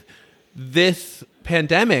this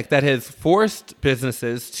pandemic that has forced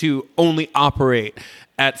businesses to only operate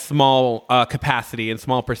at small capacity and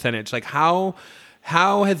small percentage, like how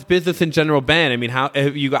has business in general been? I mean, how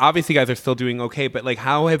have you obviously guys are still doing okay, but like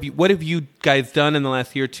what have you guys done in the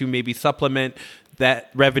last year to maybe supplement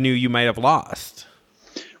that revenue you might have lost?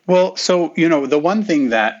 Well, so, the one thing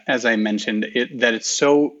that, as I mentioned, that it's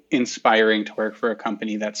so inspiring to work for a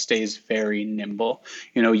company that stays very nimble.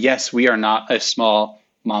 Yes, we are not a small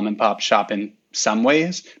mom and pop shop in some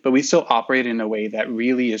ways, but we still operate in a way that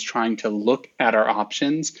really is trying to look at our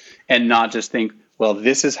options and not just think, well,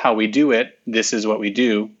 this is how we do it. This is what we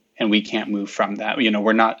do. And we can't move from that.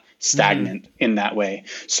 We're not stagnant in that way.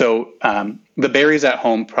 So the Barry's at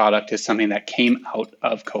Home product is something that came out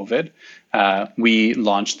of COVID. We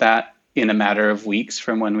launched that in a matter of weeks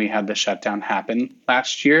from when we had the shutdown happen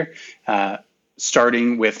last year.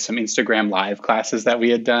 Starting with some Instagram live classes that we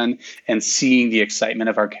had done and seeing the excitement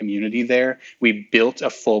of our community there, we built a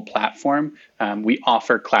full platform. We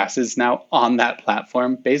offer classes now on that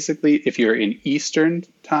platform. Basically, if you're in Eastern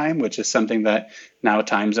time, which is something that now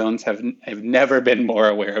time zones have never been more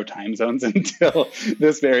aware of time zones until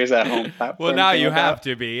this Barry's at Home platform. Well, now you have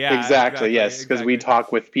to be. Yeah, exactly. Yes, because we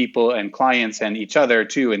talk with people and clients and each other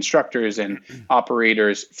too, instructors and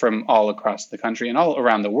operators from all across the country and all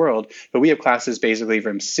around the world. But we have classes basically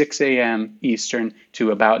from 6 a.m. Eastern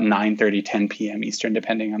to about 9:30, 10 p.m. Eastern,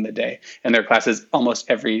 depending on the day. And there are classes almost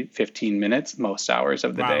every 15 minutes, most hours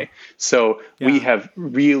of the day. So we have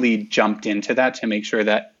really jumped into that to make sure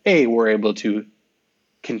that we're able to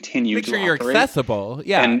continue make to sure you're operate, accessible.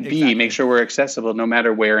 Yeah. And exactly. make sure we're accessible no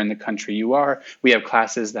matter where in the country you are. We have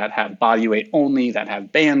classes that have bodyweight only, that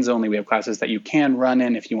have bands only. We have classes that you can run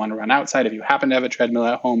in if you want to run outside, if you happen to have a treadmill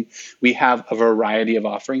at home. We have a variety of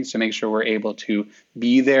offerings to make sure we're able to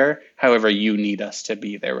be there however you need us to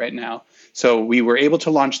be there right now. So we were able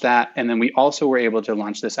to launch that, and then we also were able to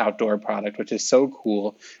launch this outdoor product, which is so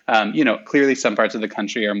cool. Clearly some parts of the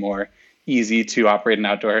country are more easy to operate an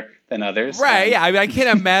outdoor than others. Right, yeah. I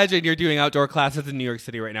can't imagine you're doing outdoor classes in New York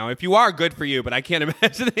City right now. If you are, good for you, but I can't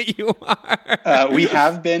imagine that you are. We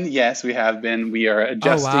have been. Yes, we have been. We are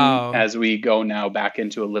adjusting as we go now back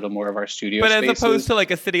into a little more of our studio spaces. But as opposed to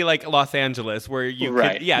like a city like Los Angeles where you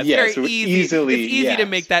right. it's very easy. It's easy to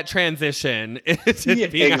make that transition.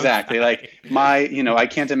 Exactly. Outside. Like I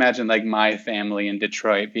can't imagine like my family in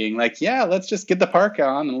Detroit being like, yeah, let's just get the parka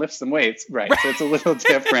on and lift some weights. Right. So it's a little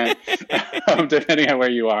different depending on where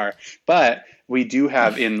you are. But we do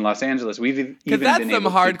have in Los Angeles, we've even been able to... That's some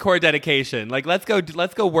hardcore dedication. Like, let's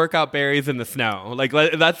go work out berries in the snow. Like,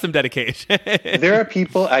 that's some dedication. There are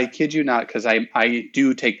people, I kid you not, because I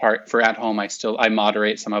do take part for At Home. I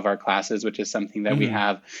moderate some of our classes, which is something that we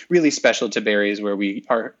have really special to Barry's, where we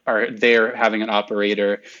are there having an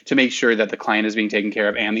operator to make sure that the client is being taken care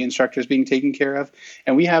of and the instructor is being taken care of.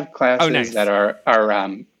 And we have classes that are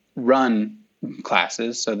run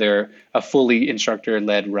classes. So they're a fully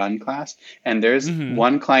instructor-led run class. And there's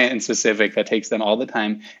one client in specific that takes them all the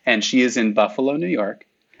time. And she is in Buffalo, New York.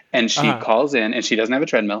 And she calls in and she doesn't have a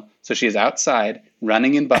treadmill. So she's outside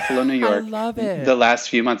running in Buffalo, New York. I love it. The last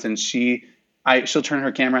few months. And she'll turn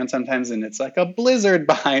her camera on sometimes and it's like a blizzard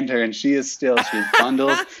behind her. And she's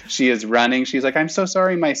bundled. She is running. She's like, I'm so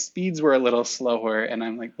sorry. My speeds were a little slower. And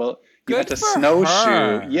I'm like, well, you had to snowshoe.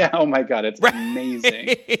 Her. Yeah. Oh my God. It's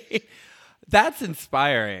amazing. That's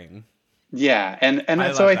inspiring. Yeah. And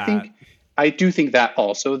so I do think that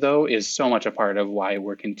also, though, is so much a part of why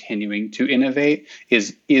we're continuing to innovate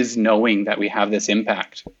is knowing that we have this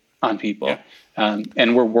impact on people. Yeah.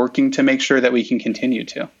 And we're working to make sure that we can continue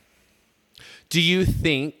to. Do you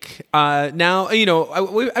think now,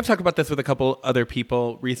 I've talked about this with a couple other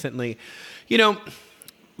people recently,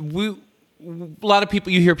 a lot of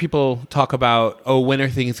people, you hear people talk about, oh, when are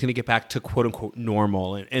things going to get back to quote unquote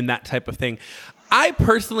normal and that type of thing. I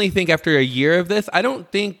personally think after a year of this, I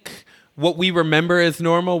don't think what we remember as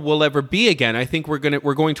normal will ever be again. I think we're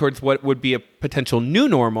going towards what would be a potential new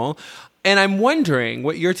normal. And I'm wondering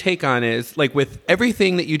what your take on is, like, with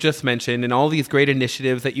everything that you just mentioned and all these great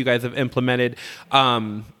initiatives that you guys have implemented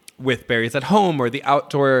with Berries at Home or the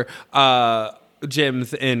outdoor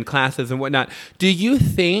gyms and classes and whatnot. Do you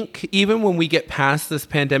think, even when we get past this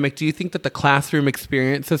pandemic, do you think that the classroom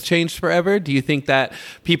experience has changed forever? Do you think that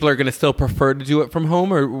people are going to still prefer to do it from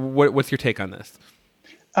home, or what's your take on this?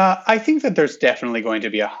 I think that there's definitely going to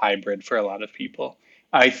be a hybrid for a lot of people.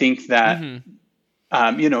 I think that,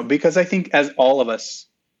 because I think as all of us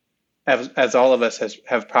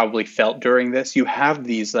have probably felt during this, you have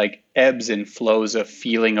these like ebbs and flows of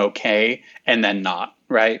feeling okay and then not,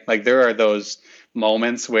 right? Like there are those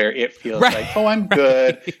moments where it feels like, oh, I'm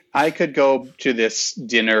good. I could go to this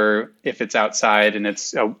dinner if it's outside and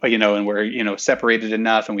it's, and we're, separated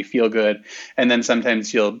enough and we feel good. And then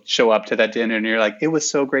sometimes you'll show up to that dinner and you're like, it was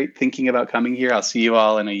so great thinking about coming here. I'll see you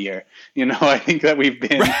all in a year. I think that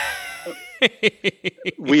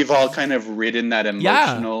we've all kind of ridden that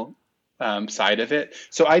emotional side of it.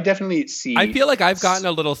 So I definitely see. I feel like I've gotten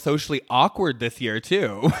a little socially awkward this year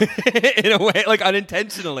too, in a way, like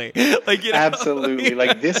unintentionally. Like absolutely,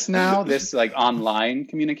 like this like online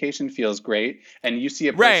communication feels great, and you see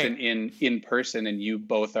a person in person, and you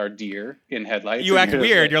both are deer in headlights. You act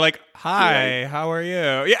weird. You're like, "Hi, how are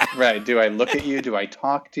you?" Yeah, right. Do I look at you? Do I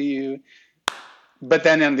talk to you? But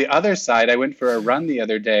then on the other side, I went for a run the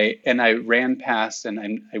other day and I ran past,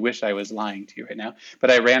 and I wish I was lying to you right now,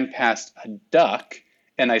 but I ran past a duck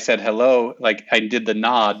and I said hello. Like I did the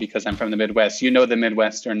nod because I'm from the Midwest. You know the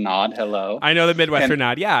Midwestern nod, hello. I know the Midwestern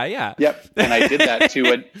nod. Yeah. Yep. And I did that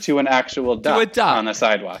to an actual duck on the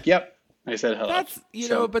sidewalk. Yep. I said hello. That's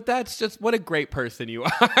but that's just what a great person you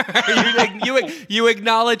are. you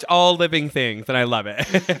acknowledge all living things, and I love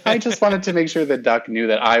it. I just wanted to make sure the duck knew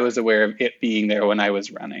that I was aware of it being there when I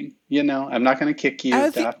was running. I'm not going to kick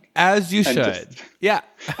you, duck. As you should. Yeah.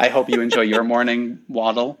 I hope you enjoy your morning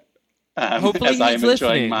waddle. Hopefully he's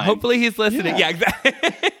listening. Hopefully he's listening. Yeah, exactly.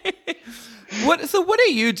 What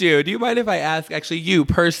do you do? Do you mind if I ask, actually, you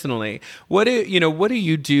personally, what do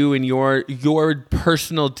you do in your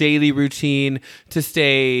personal daily routine to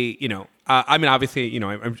stay, I mean, obviously,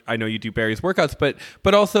 I know you do various workouts,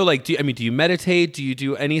 but also like, do you meditate? Do you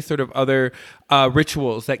do any sort of other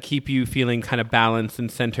rituals that keep you feeling kind of balanced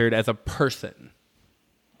and centered as a person?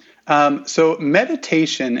 So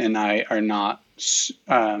meditation and I are not,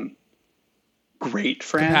 great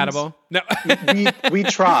friends. Compatible? No. we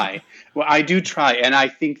try. Well, I do try, and I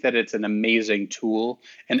think that it's an amazing tool.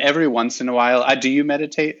 And every once in a while, do you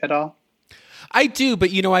meditate at all? I do,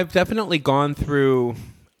 but I've definitely gone through.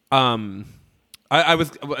 Forgive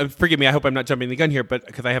me. I hope I'm not jumping the gun here, but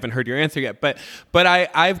because I haven't heard your answer yet. But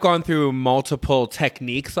I've gone through multiple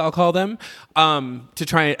techniques, I'll call them, to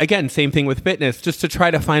try, again, same thing with fitness, just to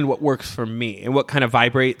try to find what works for me and what kind of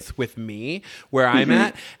vibrates with me where I'm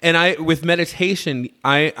at. And with meditation,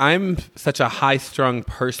 I'm such a high strung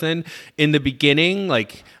person. In the beginning,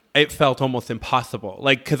 like, it felt almost impossible.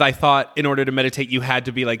 Like, because I thought in order to meditate, you had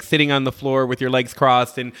to be like sitting on the floor with your legs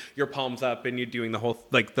crossed and your palms up, and you're doing the whole,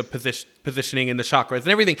 like, the positioning and the chakras and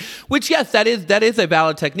everything, which, yes, that is a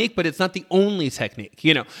valid technique, but it's not the only technique,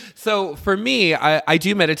 So for me, I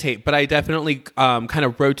do meditate, but I definitely kind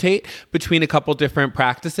of rotate between a couple different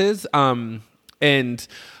practices. And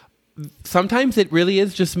sometimes it really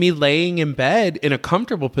is just me laying in bed in a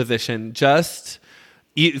comfortable position,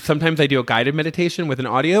 sometimes I do a guided meditation with an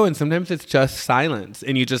audio, and sometimes it's just silence,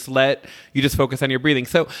 and you just focus on your breathing.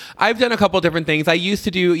 So I've done a couple different things. I used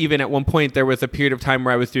to do, even at one point, there was a period of time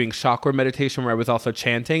where I was doing chakra meditation, where I was also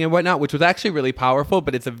chanting and whatnot, which was actually really powerful,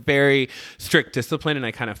 but it's a very strict discipline, and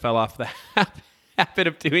I kind of fell off the habit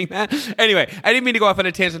of doing that. Anyway, I didn't mean to go off on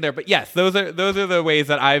a tangent there, but yes, those are the ways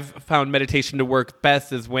that I've found meditation to work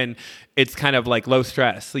best, is when it's kind of like low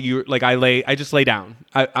stress. So I just lay down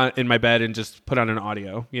in my bed and just put on an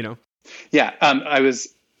audio, Yeah.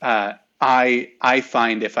 I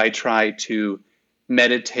find if I try to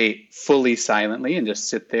meditate fully silently and just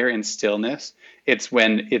sit there in stillness, it's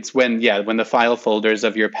when the file folders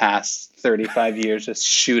of your past 35 years just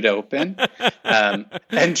shoot open.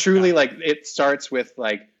 And truly, like, it starts with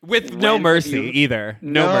like, with no mercy either.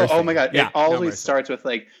 No mercy. Oh my God. Yeah, it always starts with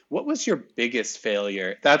like, what was your biggest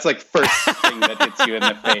failure? That's like first thing that hits you in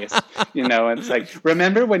the face, you know, and it's like,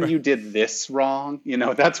 remember when you did this wrong? You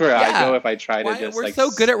know, that's where I go if I try to just we're like. so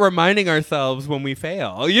good at reminding ourselves when we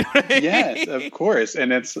fail. You know what I mean? Yes, of course.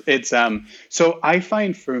 And it's so I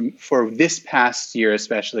find for this past year,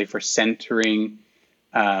 especially for centering,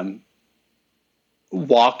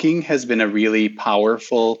 walking has been a really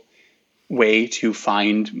powerful way to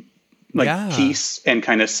find peace and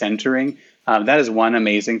kind of centering. That is one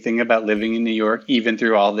amazing thing about living in New York, even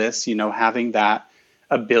through all this, you know, having that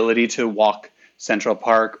ability to walk Central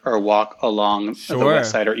Park or walk along the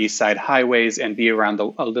West Side or East Side highways and be around a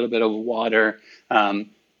little bit of water.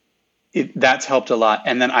 That's helped a lot.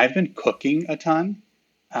 And then I've been cooking a ton.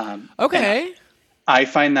 Okay. I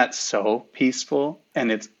find that so peaceful, and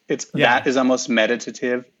it's that is almost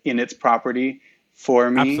meditative in its property for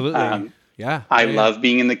me. Absolutely. I love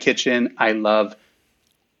being in the kitchen. I love,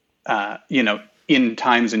 you know, in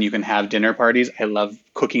times when you can have dinner parties, I love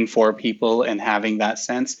cooking for people and having that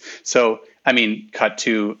sense. So, I mean, cut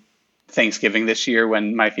to Thanksgiving this year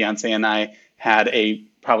when my fiance and I had a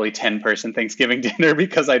probably 10-person Thanksgiving dinner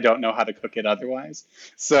because I don't know how to cook it otherwise.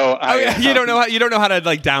 So you don't know how to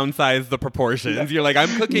like downsize the proportions. No. You're like, I'm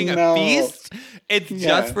cooking a feast. It's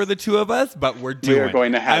just for the two of us, but we're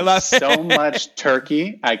going to have so much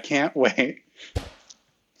turkey. I can't wait.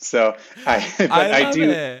 So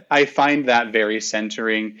I find that very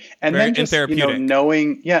centering, and then just, you know,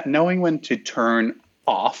 knowing when to turn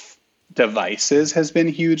off devices has been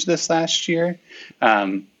huge this last year.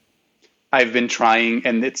 I've been trying,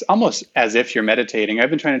 and it's almost as if you're meditating. I've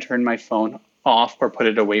been trying to turn my phone off or put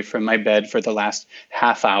it away from my bed for the last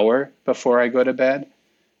half hour before I go to bed,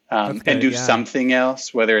 and do something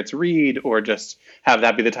else, whether it's read or just have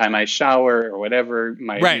that be the time I shower or whatever.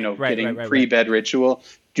 Getting pre-bed ritual.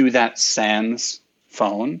 Do that sans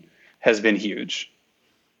phone has been huge.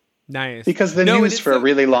 Nice. Because the news for a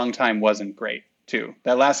really long time wasn't great too.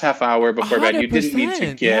 That last half hour before bed, you didn't need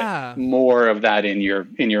to get more of that in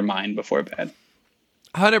your mind before bed.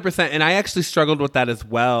 100%. And I actually struggled with that as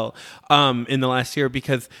well in the last year,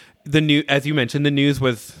 because as you mentioned, the news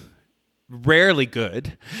was rarely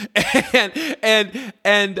good,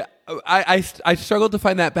 and I struggled to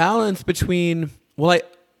find that balance between, well,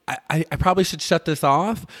 I probably should shut this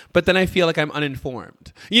off, but then I feel like I'm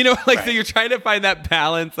uninformed. You know, like, so you're trying to find that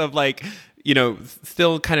balance of like, you know,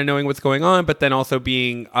 still kind of knowing what's going on, but then also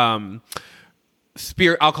being I'll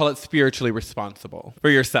call it spiritually responsible for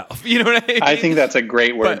yourself. You know what I mean? I think that's a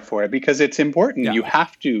great word for it, because it's important. Yeah. You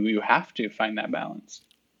have to find that balance.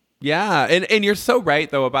 Yeah. And you're so right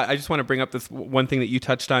though I just want to bring up this one thing that you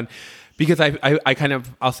touched on, because I kind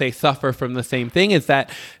of, I'll say, suffer from the same thing, is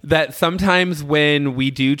that sometimes when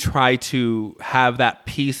we do try to have that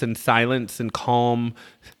peace and silence and calm,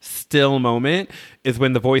 still moment is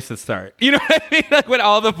when the voices start. You know what I mean? Like when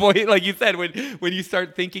all the voice, like you said, when you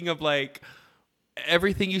start thinking of like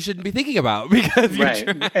everything you shouldn't be thinking about, because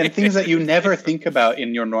and things that you never think about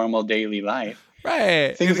in your normal daily life.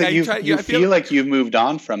 Right. Things that you feel like you've moved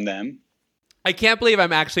on from them. I can't believe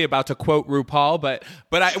I'm actually about to quote RuPaul, but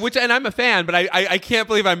I'm a fan, but I can't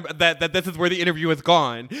believe that this is where the interview has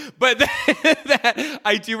gone. But that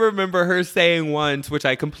I do remember her saying once, which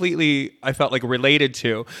I felt like related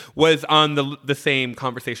to, was on the same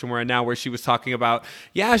conversation we're in now, where she was talking about,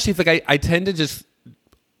 she's like, I tend to just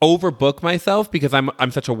overbook myself because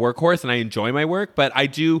I'm such a workhorse and I enjoy my work, but I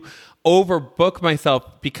do overbook myself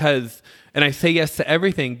and I say yes to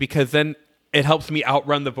everything because then it helps me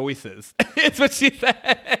outrun the voices. It's what she said.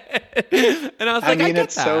 And I was like, I get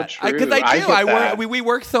it's that. So true. Because I do. We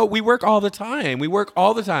work all the time. We work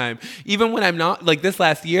all the time. Even when I'm not, like this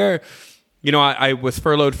last year, you know, I was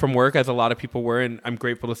furloughed from work, as a lot of people were, and I'm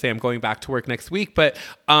grateful to say I'm going back to work next week. But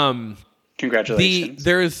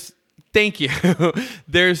congratulations. Thank you.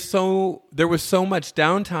 There was so much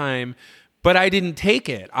downtime, but I didn't take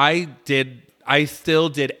it. I still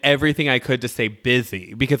did everything I could to stay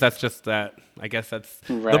busy, because that's just that. I guess that's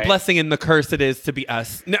the blessing and the curse it is to be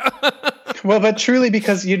us. No. Well, but truly,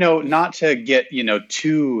 because, you know, not to get, you know,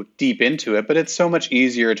 too deep into it, but it's so much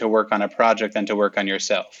easier to work on a project than to work on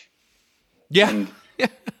yourself. Yeah.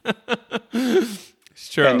 It's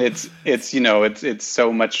true. And it's you know, it's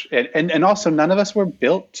so much. And also, none of us were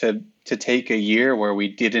built to to take a year where we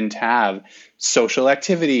didn't have social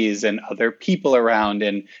activities and other people around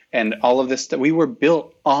and all of this stuff. We were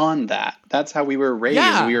built on that. That's how we were raised.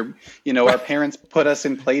 Yeah. We were, our parents put us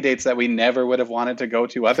in play dates that we never would have wanted to go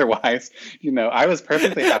to otherwise. I was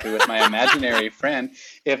perfectly happy with my imaginary friend.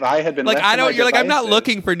 If I had been like, left to my you're like, I'm not devices-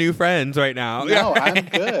 looking for new friends right now. No, I'm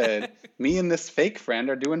good. Me and this fake friend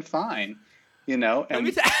are doing fine. And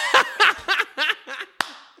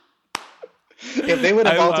if they would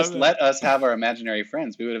have all just let us have our imaginary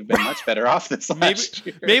friends, we would have been much better off this last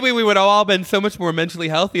year. Maybe we would have all been so much more mentally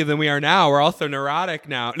healthy than we are now. We're all so neurotic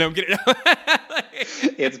now. No, I'm kidding.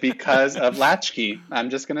 It's because of Latchkey.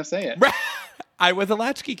 I'm just going to say it. I was a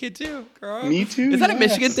Latchkey kid too, girl. Me too. Is that a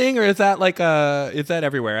Michigan thing, or is that is that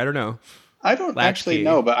everywhere? I don't know. I don't actually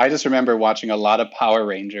know, but I just remember watching a lot of Power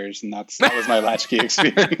Rangers, and that was my Latchkey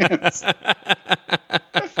experience.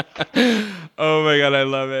 Oh my God, I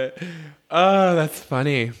love it. Oh, that's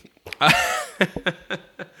funny. All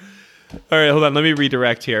right, hold on. Let me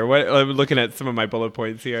redirect here. I'm looking at some of my bullet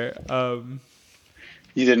points here.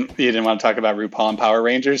 You didn't want to talk about RuPaul and Power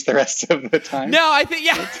Rangers the rest of the time? No, I think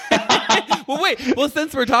Well, wait. Well,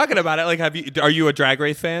 since we're talking about it, like, are you a Drag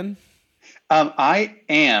Race fan? I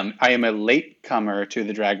am a latecomer to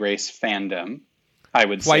the Drag Race fandom, I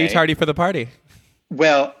would say. Why are you tardy for the party?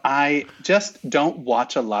 Well, I just don't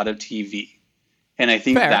watch a lot of TV. And I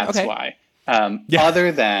think that's why.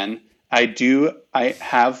 Other than I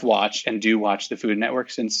have watched and do watch the Food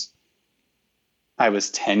Network since I was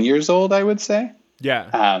 10 years old, I would say. Yeah.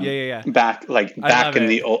 Back in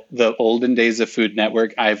the olden days of Food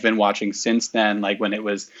Network, I've been watching since then, like when it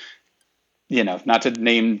was, not to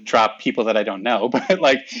name drop people that I don't know, but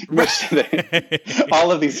like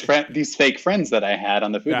all of these fake friends that I had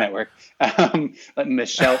on the Food Network, like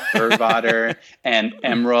Michelle Ervater and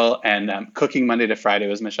Emerald, and Cooking Monday to Friday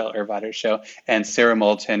was Michelle Ervater's show, and Sarah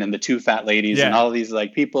Moulton and the Two Fat Ladies and all of these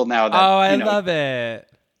like people now that I love it.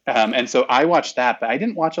 And so I watched that, but I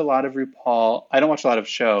didn't watch a lot of RuPaul. I don't watch a lot of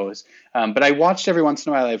shows, but I watched every once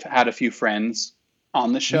in a while. I've had a few friends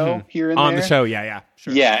on the show here and there. On the show, yeah.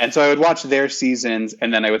 Sure. Yeah, and so I would watch their seasons,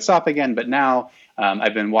 and then I would stop again. But now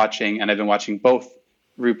I've been watching both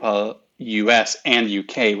RuPaul US and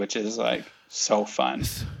UK, which is like so fun.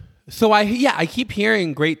 So I keep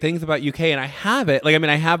hearing great things about UK, and I have it. Like, I mean,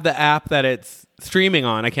 I have the app that it's streaming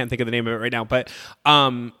on. I can't think of the name of it right now, but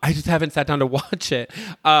I just haven't sat down to watch it.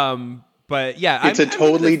 But yeah, it's a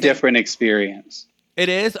totally different experience. It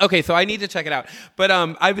is? Okay, so I need to check it out. But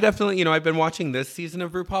I've definitely, I've been watching this season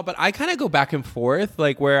of RuPaul, but I kind of go back and forth,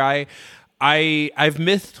 like where I've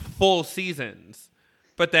missed full seasons.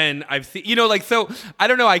 But then I've seen, so I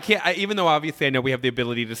don't know. Even though obviously I know we have the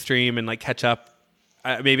ability to stream and like catch up.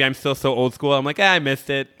 Maybe I'm still so old school. I'm like, I missed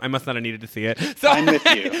it. I must not have needed to see it. So I'm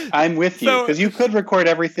with you. Because you could record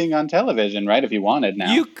everything on television, right? If you wanted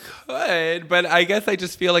now. You could, but I guess I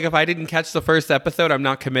just feel like if I didn't catch the first episode, I'm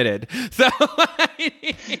not committed. So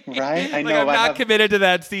right? I know. Like, I'm not committed to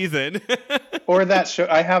that season. Or that show.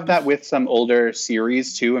 I have that with some older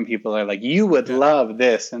series too, and people are like, you would love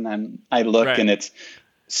this. And then I look and it's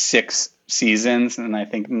 6 seasons, and I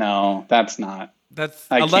think, no, that's not. That's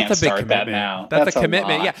a big commitment. That now. That's a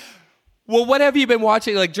commitment. Yeah. Well, what have you been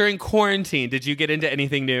watching? Like during quarantine, did you get into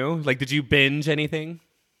anything new? Like, did you binge anything?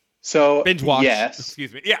 So binge watch. Yes.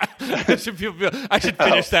 Excuse me. Yeah. I should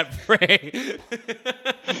finish that phrase.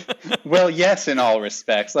 Well, yes, in all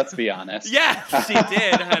respects. Let's be honest. Yes, she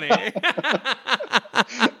did, honey.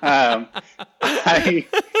 I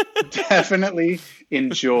definitely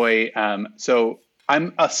enjoy. So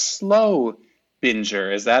I'm a slow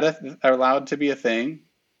binger. Is that allowed to be a thing?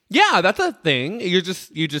 Yeah, that's a thing. You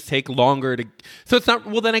just take longer to. So it's not.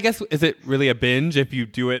 Well, then I guess is it really a binge if you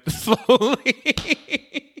do it slowly?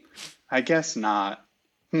 I guess not.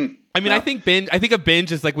 I mean, no. I think a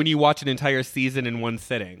binge is like when you watch an entire season in one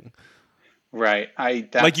sitting. Right.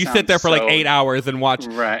 Like you sit there for like 8 hours and watch,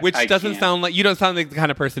 right. Which doesn't sound like you don't sound like the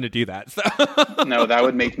kind of person to do that. So. No, that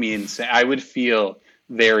would make me insane. I would feel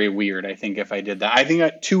very weird, I think, if I did that. I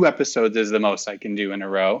think 2 episodes is the most I can do in a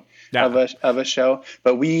row of a show.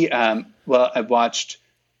 But I watched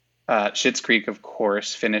Schitt's Creek, of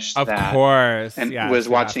course, finished that. Of course. And was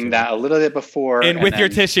watching that a little bit before. And with your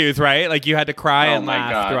tissues, right? Like you had to cry and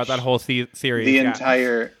laugh throughout that whole series. The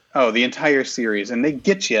entire series. And they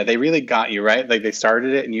get you. They really got you, right? Like they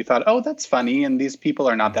started it and you thought, oh, that's funny. And these people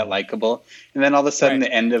are not that likable. And then all of a sudden,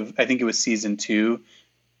 the end of, I think it was season 2,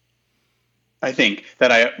 I think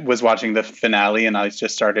that I was watching the finale and I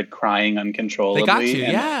just started crying uncontrollably. They got you,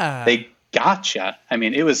 yeah. They gotcha. I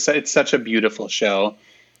mean, it's such a beautiful show.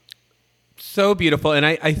 So beautiful. And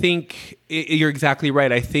I think you're exactly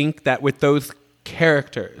right. I think that with those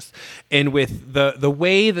characters and with the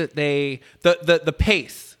way that the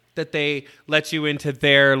pace that they let you into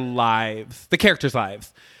their lives, the characters'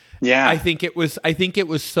 lives. Yeah. I think it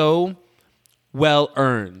was so well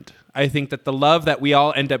earned. I think that the love that we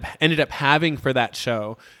all ended up having for that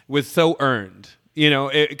show was so earned,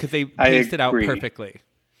 because they paced it out perfectly.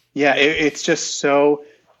 Yeah, it's just so,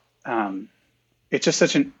 it's just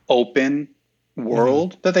such an open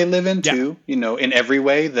world that they live in too, in every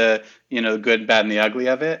way, the good, bad, and the ugly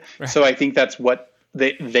of it. Right. So I think that's what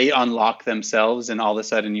they unlock themselves, and all of a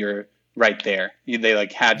sudden you're right there. They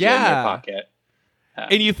like had you in their pocket.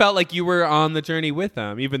 And you felt like you were on the journey with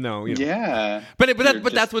them, even though, Yeah. But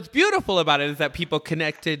that's what's beautiful about it, is that people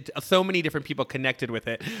connected, so many different people connected with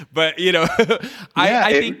it. But,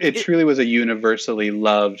 I think it truly was a universally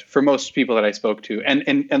loved for most people that I spoke to.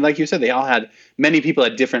 And like you said, they all had, many people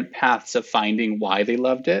had different paths of finding why they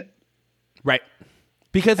loved it. Right.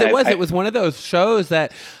 Because it was one of those shows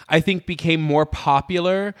that I think became more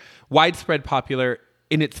popular, widespread popular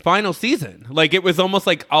in its final season. Like, it was almost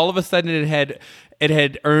like all of a sudden it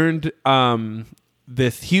had earned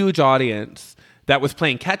this huge audience that was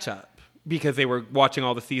playing catch up because they were watching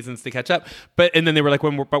all the seasons to catch up. And then they were like,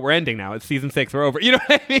 but we're ending now. It's season 6. We're over. You know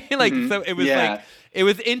what I mean? Like, so it was like, it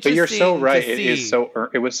was interesting. But you're so right.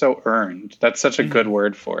 It was so earned. That's such a good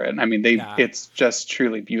word for it. I mean, it's just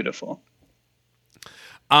truly beautiful.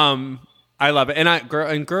 I love it. And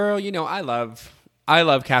girl, I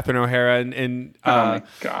love Catherine O'Hara and oh my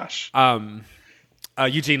gosh.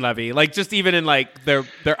 Eugene Levy, like, just even in like their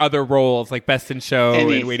other roles, like Best in Show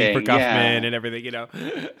and Waiting for Guffman and everything,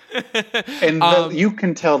 And you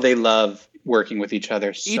can tell they love working with each other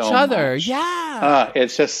much. Yeah.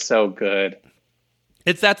 It's just so good.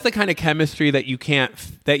 That's the kind of chemistry that you can't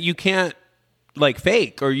like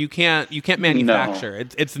fake, or you can't manufacture. No.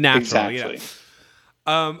 It's natural. Exactly.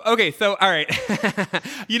 Okay, so all right.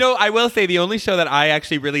 I will say the only show that I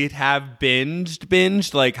actually really have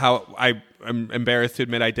binged, like how I'm embarrassed to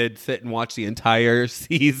admit I did sit and watch the entire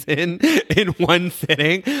season in one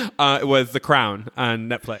sitting, was The Crown on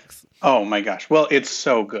Netflix. Oh my gosh. Well, it's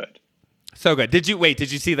so good. So good. Did you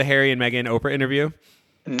see the Harry and Meghan Oprah interview?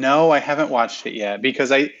 No, I haven't watched it yet,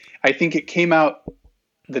 because I think it came out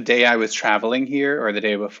the day I was traveling here, or the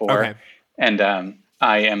day before. Okay. And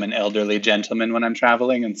I am an elderly gentleman when I'm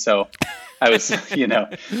traveling, and so I was,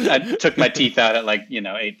 I took my teeth out at 8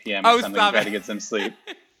 p.m. or something to try to get some sleep.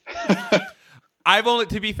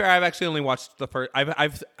 To be fair, I've actually only watched the first.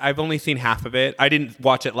 I've only seen half of it. I didn't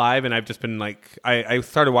watch it live, and I've just been I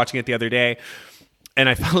started watching it the other day, and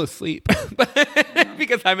I fell asleep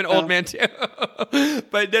because I'm an old man too.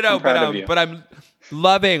 But but I'm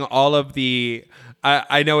loving all of the.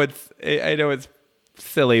 I know it's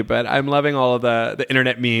silly, but I'm loving all of the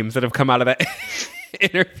internet memes that have come out of that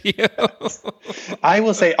interview. I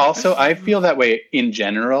will say also, I feel that way in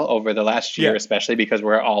general over the last year, especially because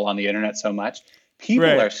we're all on the internet so much. People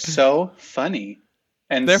are so funny.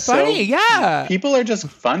 And they're funny, yeah. People are just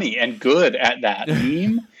funny and good at that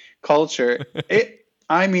meme culture.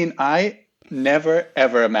 I never,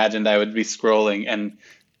 ever imagined I would be scrolling and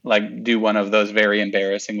do one of those very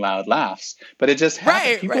embarrassing loud laughs, but it just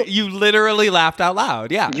happened. Right. You literally laughed out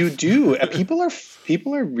loud. Yeah, you do. People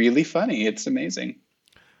are really funny. It's amazing.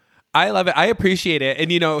 I love it. I appreciate it.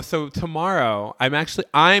 And so tomorrow I'm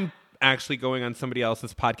actually going on somebody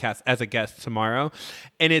else's podcast as a guest tomorrow,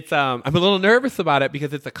 and it's I'm a little nervous about it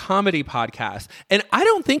because it's a comedy podcast, and I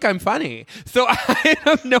don't think I'm funny, so I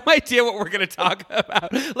have no idea what we're going to talk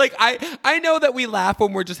about. Like, I know that we laugh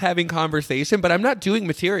when we're just having conversation, but I'm not doing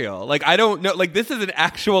material. Like, I don't know. Like, this is an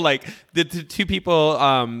actual the two people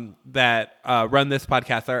that run this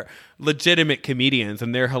podcast are legitimate comedians,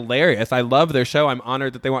 and they're hilarious. I love their show. I'm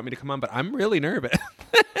honored that they want me to come on, but I'm really nervous.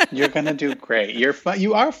 You're gonna do great.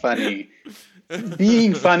 You are funny.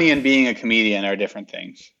 Being funny and being a comedian are different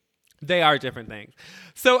things. They are different things.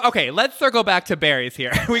 So, okay, let's circle back to Barry's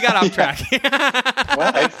here. We got off track.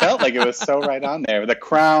 Well, it felt like it was so right on there. The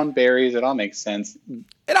Crown, Barry's, it all makes sense.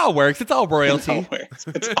 It all works. It's all royalty. It all works.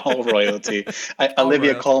 It's all royalty.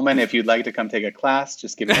 Olivia Colman, if you'd like to come take a class,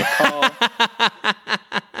 just give me a call.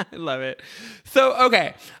 I love it. So,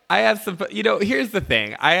 okay, I have some, here's the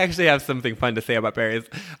thing. I actually have something fun to say about Barry's.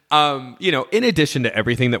 In addition to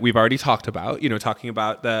everything that we've already talked about, talking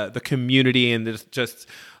about the community and just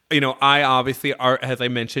I obviously, as I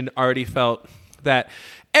mentioned, already felt that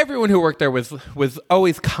everyone who worked there was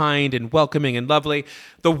always kind and welcoming and lovely.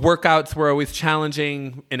 The workouts were always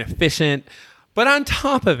challenging and efficient. But on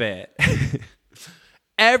top of it,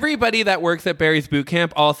 everybody that works at Barry's Boot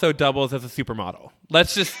Camp also doubles as a supermodel.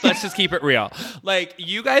 Let's just keep it real. Like,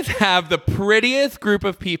 you guys have the prettiest group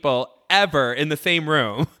of people ever in the same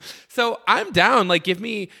room. So I'm down. Like, give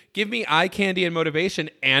me eye candy and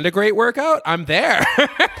motivation and a great workout. I'm there.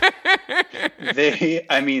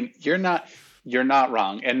 You're not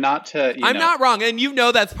wrong. And not to, I'm not wrong. And you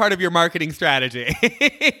know that's part of your marketing strategy.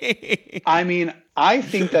 I mean, I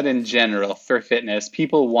think that in general for fitness,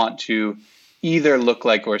 people want to either look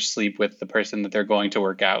like or sleep with the person that they're going to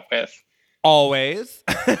work out with. Always.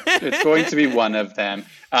 It's going to be one of them.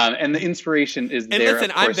 And the inspiration is there. And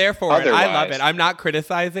listen, I'm there for it. I love it. I'm not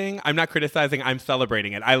criticizing. I'm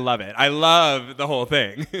celebrating it. I love it. I love the whole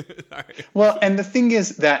thing. Sorry. Well, and the thing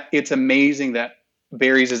is that it's amazing that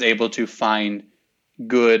Barry's is able to find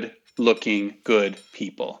good looking, good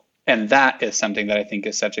people. And that is something that I think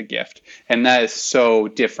is such a gift. And that is so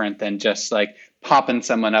different than just like popping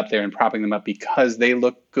someone up there and propping them up because they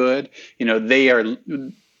look good.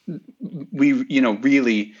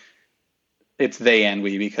 Really, it's they and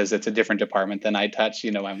we, because it's a different department than I touch.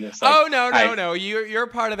 I'm just like, no. You're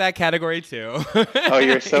part of that category too. Oh,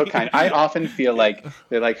 you're so kind. I often feel like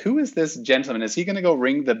they're like, who is this gentleman? Is he going to go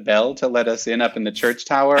ring the bell to let us in up in the church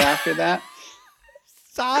tower after that?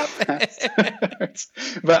 Stop it.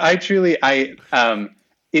 But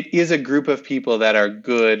it is a group of people that are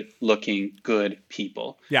good looking, good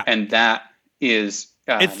people. Yeah. And that is,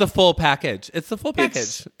 it's the full package. It's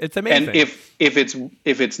amazing. And if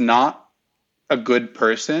it's not a good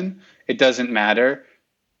person, it doesn't matter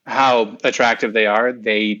how attractive they are.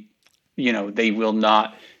 They will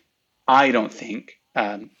not, I don't think,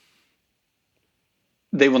 they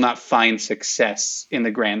will not find success in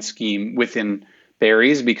the grand scheme within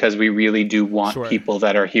Barry's, because we really do want people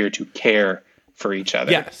that are here to care for each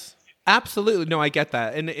other. Yes, absolutely. No, I get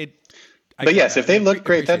that. And if they look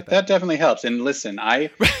great, that definitely helps. And listen,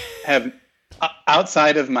 I have,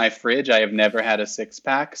 outside of my fridge, I have never had a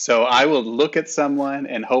 6-pack. So I will look at someone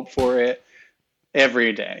and hope for it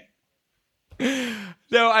every day.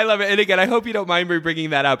 No, I love it. And again, I hope you don't mind me bringing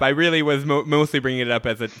that up. I really was mostly bringing it up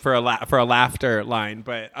as for a laughter line.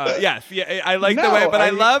 But yes, yeah, I like the way. But I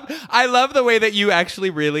love the way that you actually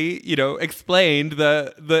really explained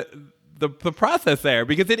the process there,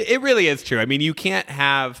 because it really is true. I mean,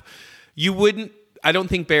 I don't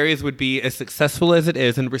think Barry's would be as successful as it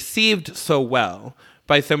is and received so well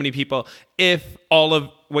by so many people if all of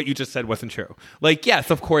what you just said wasn't true. Like, yes,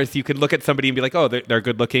 of course, you could look at somebody and be like, oh, they're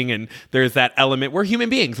good looking, and there's that element. We're human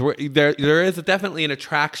beings. There is definitely an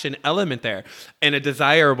attraction element there and a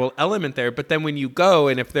desirable element there. But then when you go,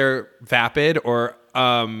 and if they're vapid or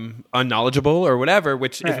unknowledgeable or whatever,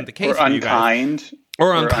 which isn't the case, or unkind,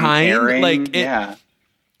 or unkind, uncaring, like yeah.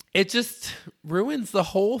 It just ruins the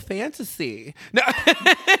whole fantasy. No.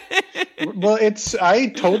 Well, I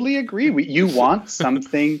totally agree. You want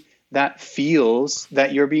something that feels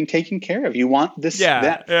that you're being taken care of. You want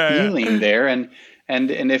that feeling there. And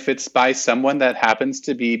if it's by someone that happens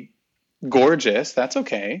to be gorgeous, that's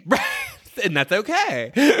okay. Right. And that's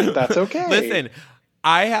okay. That's okay. Listen,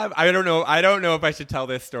 I don't know if I should tell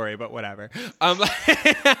this story, but whatever.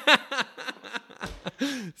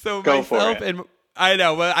 So go for it. And I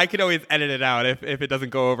know, well, I can always edit it out if it doesn't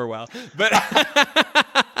go over well. But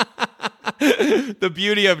the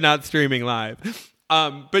beauty of not streaming live.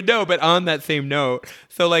 But on that same note,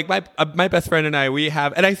 so like my best friend and I, we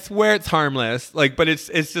have, and I swear it's harmless, like, but it's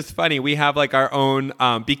just funny. We have like our own,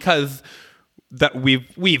 because that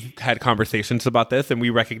we've had conversations about this, and we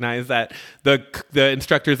recognize that the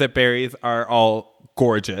instructors at Barry's are all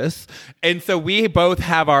gorgeous, and so we both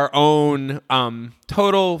have our own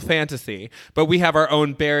total fantasy, but we have our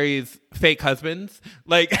own Barry's fake husbands,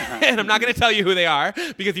 like, and I'm not going to tell you who they are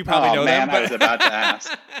because you probably know them. But I was about to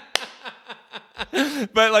ask.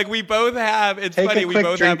 But like we both have, it's take funny. A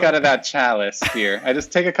quick drink out of that chalice here. I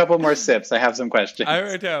just take a couple more sips. I have some questions. I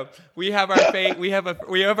already know. We have our fake. We have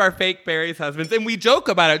our fake Barry's husbands, and we joke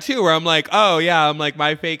about it too. Where I'm like, oh yeah, I'm like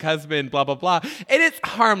my fake husband, blah blah blah, and it's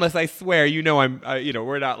harmless. I swear. I'm.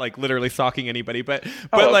 We're not like literally stalking anybody, but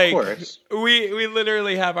like of course. we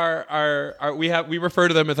literally have our we refer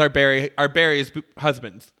to them as our Barry's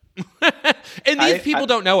husbands. And these people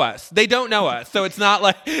don't know us. They don't know us, so it's not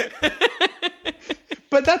like.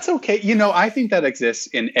 But that's okay. I think that exists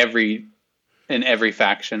in every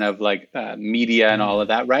faction of like media and all of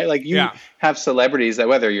that, right? Like you have celebrities that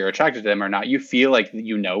whether you're attracted to them or not, you feel like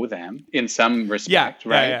you know them in some respect,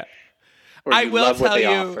 right? Yeah. Or you love what they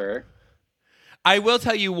offer. I will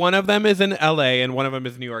tell you, one of them is in LA and one of them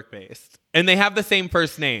is New York based, and they have the same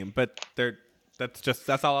first name, but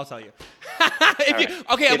that's all I'll tell you.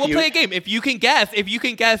 We'll play a game. If you can guess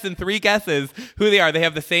in 3 guesses who they are, they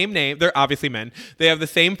have the same name. They're obviously men. They have the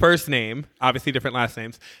same first name, obviously different last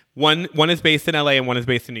names. One is based in LA and one is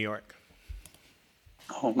based in New York.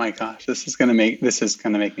 Oh my gosh, this is gonna make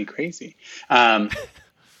me crazy.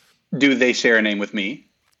 Do they share a name with me?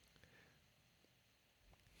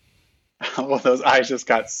 Well, those eyes just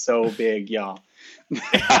got so big, y'all.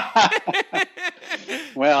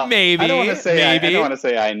 Well, Maybe. I don't want to say maybe. I don't want to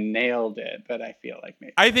say I nailed it, but I feel like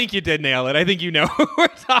maybe. I think you did nail it. I think you know who we're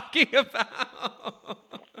talking about.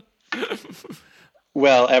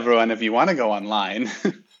 Well, everyone, if you want to go online,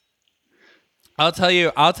 I'll tell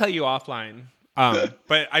you offline. But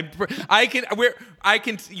I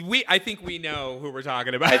think we know who we're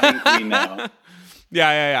talking about. I think we know.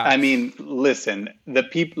 Yeah. I mean, listen, the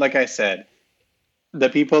people, like I said, the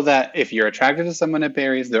people that if you're attracted to someone at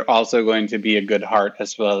Barry's, they're also going to be a good heart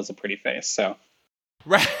as well as a pretty face. So,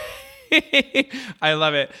 right. I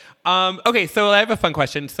love it. Okay, so I have a fun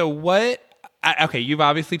question. So okay, you've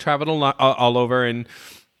obviously traveled a lot, all over and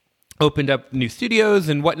opened up new studios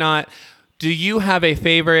and whatnot. Do you have a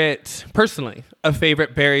favorite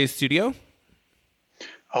Barry's studio?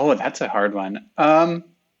 oh, that's a hard one.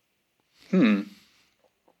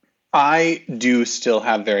 I do still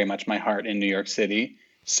have very much my heart in New York City.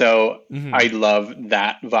 So I love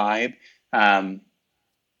that vibe.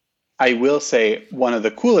 I will say one of the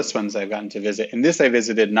coolest ones I've gotten to visit, and this I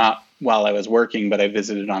visited not while I was working, but I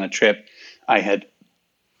visited on a trip. I had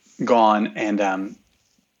gone and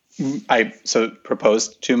I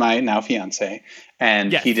proposed to my now fiance,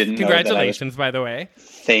 and Yes. he didn't know that Congratulations, by the way.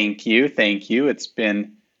 Thank you. It's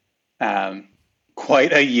been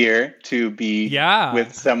quite a year to be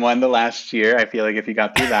with someone the last year. I feel like if you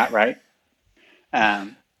got through that, right?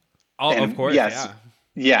 Of course, yes,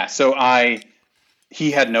 yeah. So he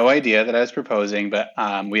had no idea that I was proposing, but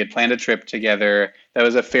we had planned a trip together. That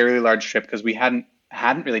was a fairly large trip because we hadn't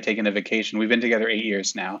really taken a vacation. We've been together 8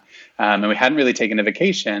 years now, and we hadn't really taken a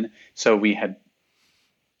vacation. So we had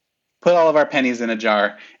put all of our pennies in a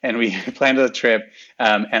jar, and we planned a trip.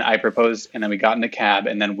 And I proposed, and then we got in a cab,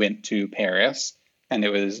 and then went to Paris, and it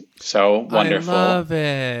was so wonderful. I love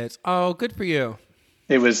it. Oh, good for you.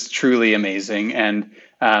 It was truly amazing, and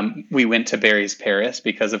we went to Barry's Paris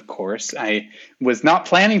because, of course, I was not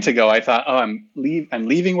planning to go. I thought, I'm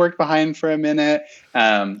leaving work behind for a minute,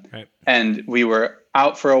 Right. and we were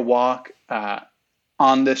out for a walk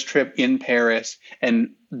on this trip in Paris.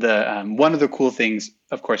 And the one of the cool things,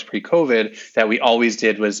 of course, pre-COVID, that we always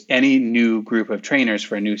did was any new group of trainers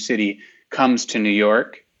for a new city comes to New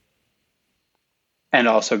York and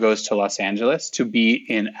also goes to Los Angeles to be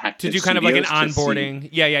in active to do kind of like an studios onboarding.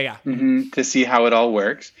 Yeah. to see how it all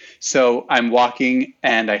works. So I'm walking,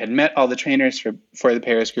 and I had met all the trainers for the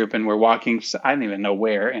Paris group, and we're walking, I don't even know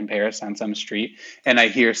where in Paris, on some street, and I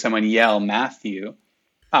hear someone yell Matthew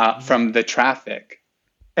from the traffic.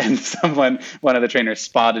 And one of the trainers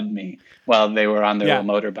spotted me while they were on their little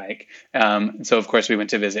motorbike. So of course we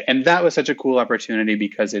went to visit, and that was such a cool opportunity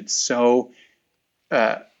because it's so,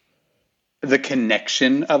 the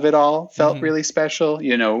connection of it all felt really special,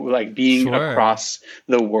 like being across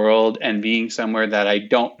the world and being somewhere that I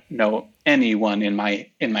don't know anyone in my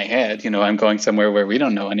head. I'm going somewhere where we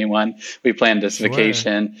don't know anyone. We planned this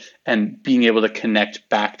vacation, and being able to connect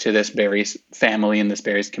back to this Barry's family and this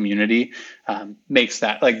Barry's community makes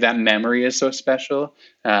that memory is so special.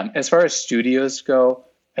 As far as studios go,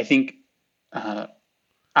 I think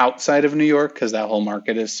outside of New York, because that whole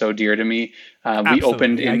market is so dear to me, we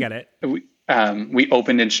opened in, I get it. We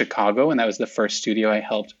opened in Chicago, and that was the first studio I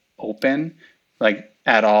helped open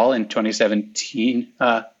at all in 2017,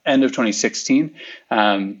 end of 2016.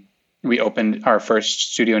 We opened our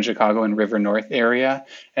first studio in Chicago in River North area.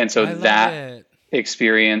 And so that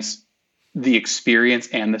experience, the experience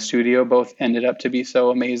and the studio both ended up to be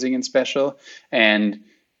so amazing and special. And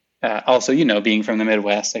also, being from the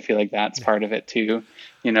Midwest, I feel like that's part of it too.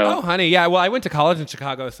 Oh, honey, yeah. Well, I went to college in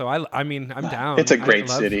Chicago, so I mean, I'm down. It's a great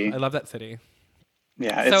city. I love that city.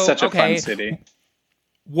 Yeah, it's such a fun city.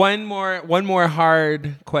 One more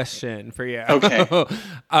hard question for you. Okay.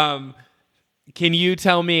 Can you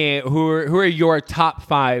tell me who are your top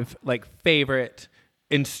 5 favorite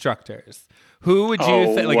instructors? Who would you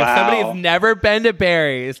say, if somebody has never been to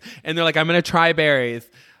Barry's and they're like, I'm going to try Barry's,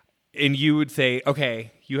 and you would say,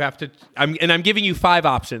 okay, you have to, I'm giving you 5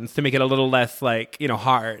 options to make it a little less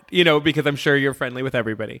hard, because I'm sure you're friendly with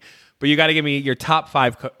everybody, but you got to give me your top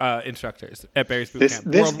 5 instructors at Barry's Boot Camp.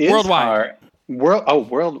 This is worldwide.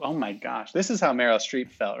 Oh my gosh. This is how Meryl Streep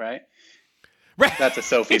felt, right? Right. That's a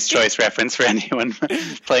Sophie's Choice reference for anyone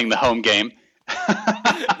playing the home game. No,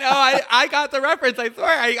 I got the reference. I swear,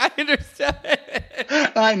 I understood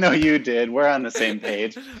it. I know you did. We're on the same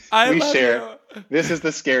page. We share. You. This is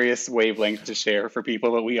the scariest wavelength to share for people,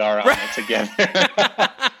 but we are on it together.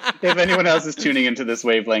 if anyone else is tuning into this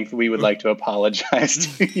wavelength, we would like to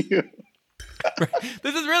apologize to you.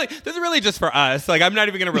 This is really just for us. Like, I'm not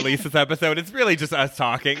even going to release this episode. It's really just us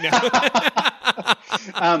talking. No.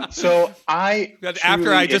 So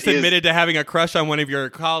after I just admitted to having a crush on one of your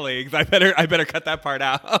colleagues, I better cut that part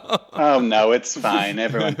out. Oh no, it's fine.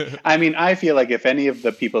 Everyone. I mean, I feel like if any of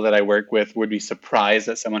the people that I work with would be surprised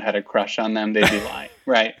that someone had a crush on them, they'd be lying,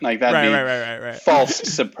 right? Like that'd be right. False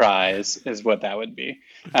surprise is what that would be.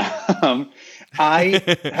 I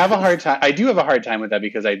have a hard time. I do have a hard time with that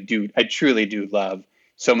because I truly do love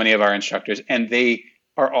so many of our instructors, and they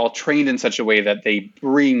are all trained in such a way that they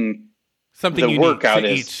bring something. The workout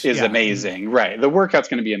is amazing, right? The workout's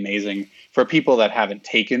going to be amazing for people that haven't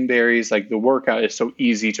taken berries. Like the workout is so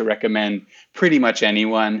easy to recommend pretty much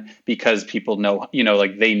anyone because people know,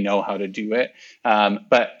 like they know how to do it.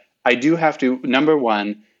 But I do have to, number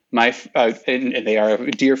one, and they are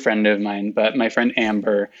a dear friend of mine, but my friend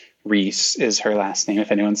Amber Reese is her last name,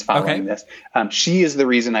 if anyone's following this. She is the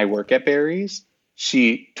reason I work at Berries.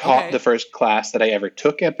 She taught the first class that I ever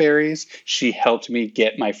took at Berries. She helped me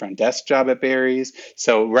get my front desk job at Berries.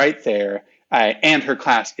 So right there, and her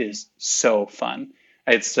class is so fun.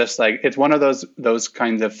 It's just like, it's one of those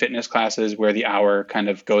kinds of fitness classes where the hour kind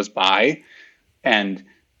of goes by and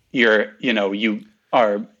you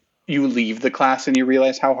leave the class and you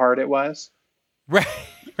realize how hard it was. Right.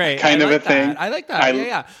 Kind of a thing. I like that.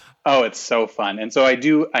 Yeah. Oh, it's so fun. And so I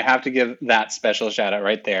have to give that special shout out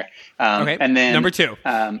right there. Okay. And then number two.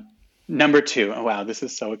 Oh, wow. This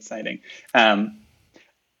is so exciting.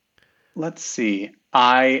 Let's see.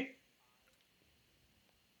 I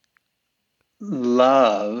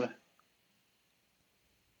love,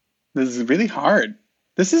 this is really hard.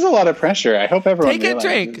 This is a lot of pressure. I hope everyone take a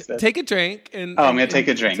drink. Take a drink. I'm going to take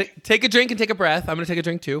a drink. Take a drink and take a breath. I'm going to take a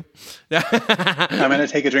drink too. I'm going to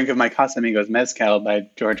take a drink of my Casamigos Mezcal by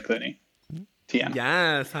George Clooney. TM.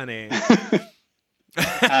 Yes, honey.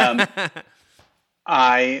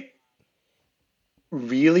 I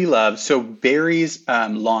really love, so Berries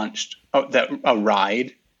launched a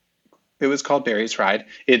ride. It was called Berries Ride.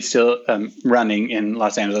 It's still running in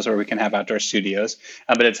Los Angeles where we can have outdoor studios,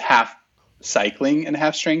 but it's half cycling and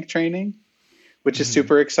half strength training, which is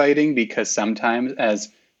super exciting because sometimes, as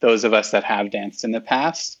those of us that have danced in the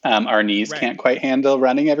past, our knees can't quite handle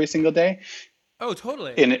running every single day. Oh,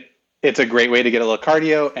 totally. And it's a great way to get a little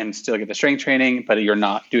cardio and still get the strength training, but you're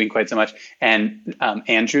not doing quite so much. And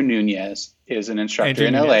Andrew Nunez is an instructor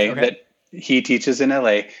in LA that he teaches in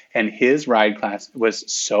LA, and his ride class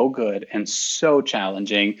was so good and so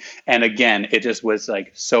challenging. And again, it just was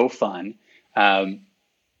like so fun.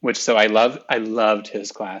 So I loved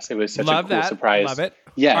his class. It was such a cool surprise. Love it.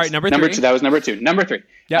 Yes. All right, number two. three. That was number two. Number three.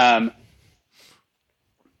 Yep.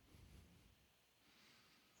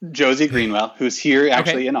 Josie Greenwell, who's here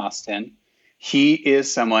actually in Austin. He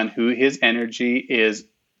is someone who his energy is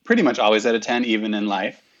pretty much always at a 10, even in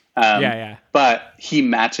life. But he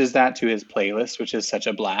matches that to his playlist, which is such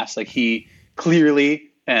a blast. Like he clearly,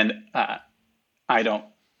 and I don't,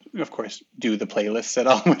 of course, do the playlists at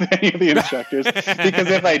all with any of the instructors because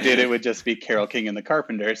if I did, it would just be Carole King and the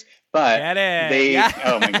Carpenters. But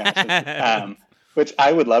oh my gosh, which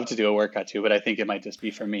I would love to do a workout to, but I think it might just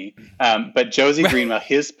be for me. But Josie Greenwell,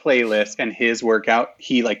 his playlist and his workout,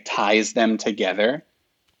 he like ties them together.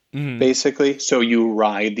 Basically, so you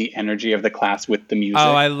ride the energy of the class with the music.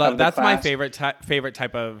 Oh, I love that's my favorite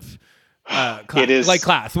type of class. It is like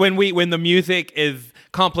class when the music is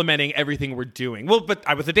complementing everything we're doing. Well, but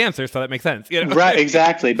I was a dancer, so that makes sense. Right,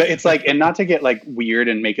 exactly. But it's like, and not to get like weird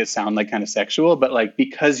and make it sound like kind of sexual, but like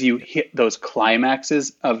because you hit those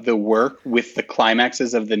climaxes of the work with the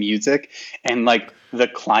climaxes of the music, and like the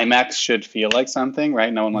climax should feel like something,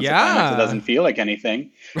 right? No one wants a climax that doesn't feel like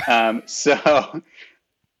anything. So.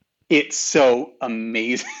 It's so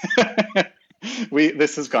amazing.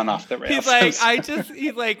 This has gone off the rails.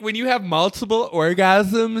 He's like, when you have multiple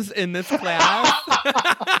orgasms in this class.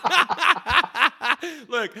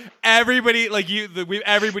 Look, everybody,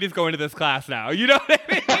 everybody's going to this class now. You know what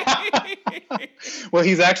I mean? Well,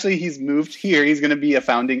 he's moved here. He's going to be a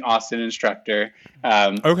founding Austin instructor.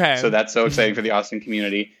 So that's so exciting for the Austin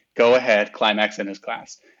community. Go ahead, climax in his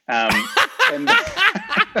class.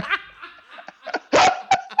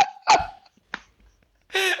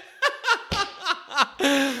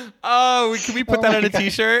 Can we put that on a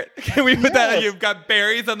t-shirt? Can we put that? You've got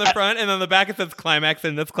berries on the front, and on the back it says climax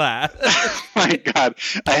in this class. Oh my God.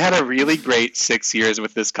 I had a really great 6 years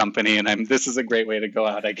with this company, and this is a great way to go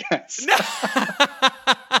out, I guess.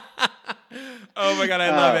 Oh my God, I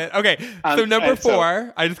love it. Okay, so number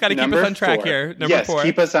four. I just got to keep us on track here. Number four. Yes,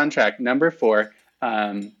 keep us on track. Number four.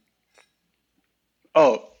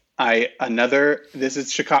 This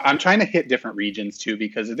is Chicago. I'm trying to hit different regions too,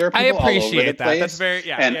 because there are people all over the place. That's very,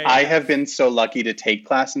 yeah. And I have been so lucky to take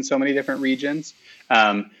class in so many different regions.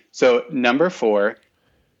 So number 4,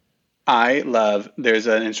 there's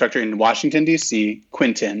an instructor in Washington, D.C.,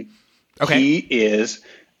 Quentin. Okay. He is,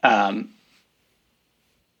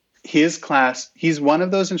 his class, he's one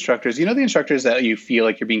of those instructors, the instructors that you feel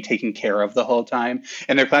like you're being taken care of the whole time.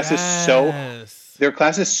 And their class is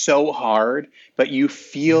so hard, but you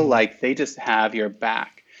feel like they just have your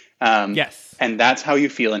back. Yes. And that's how you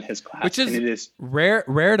feel in his class. Which is, and it is rare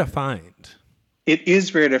to find. It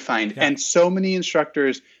is rare to find. Yeah. And so many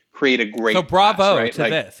instructors create a great So bravo class, right? to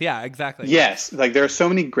this. Yeah, exactly. Yes. There are so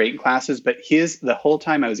many great classes, but the whole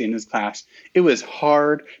time I was in his class, it was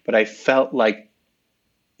hard, but I felt like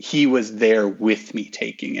he was there with me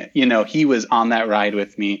taking it. He was on that ride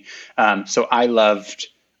with me. So I loved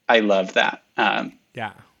that.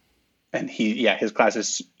 Yeah. And his class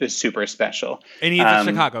is super special. And he's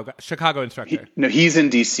a Chicago instructor. He's in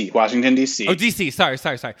DC, Washington, DC. Oh, DC. Sorry.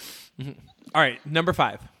 Mm-hmm. All right. Number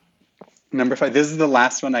 5. This is the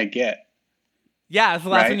last one I get. Yeah, it's the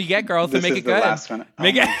last one you get, girl. So make it good. The last one.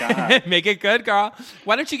 Make it good, girl.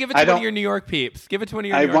 Why don't you give it to one of your New York peeps? Give it to one of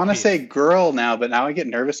your New York peeps. I want to say girl now, but now I get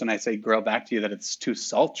nervous when I say girl back to you that it's too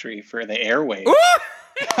sultry for the airwaves.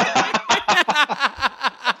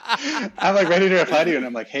 I'm like ready to reply to you, and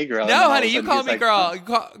I'm like, "Hey, girl." No, honey, you call me girl.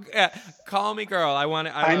 Call me girl.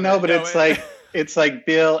 I know, but it's like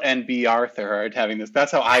Bill and B. Arthur are having this.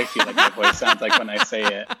 That's how I feel like my voice sounds like when I say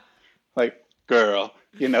it. Like, girl.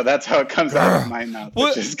 That's how it comes out of my mouth.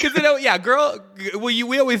 Well, because girl. Well,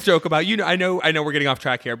 we always joke about I know we're getting off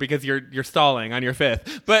track here because you're stalling on your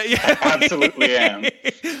 5th, but yeah, I absolutely am.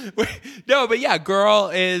 No, but yeah, girl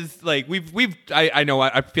is like I know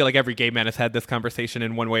I feel like every gay man has had this conversation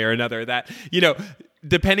in one way or another that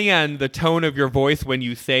depending on the tone of your voice when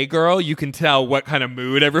you say girl, you can tell what kind of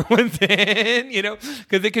mood everyone's in.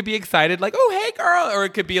 Because it could be excited like, oh hey girl, or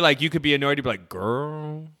it could be like you could be annoyed to be like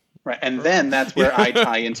girl. Right, and then that's where I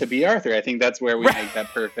tie into B. Arthur. I think that's where we make that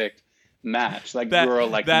perfect match, like girl,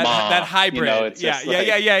 like that, Ma. That hybrid. Yeah.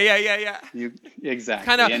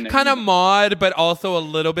 Exactly. Kind of Maude, but also a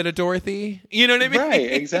little bit of Dorothy. You know what I mean?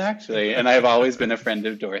 Right, exactly. And I've always been a friend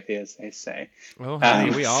of Dorothy, as they say. Oh,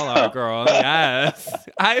 honey, we all are, girl. Yes,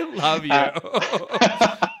 I love you.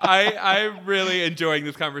 I'm really enjoying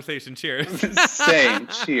this conversation. Cheers. Same.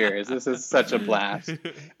 Cheers. This is such a blast.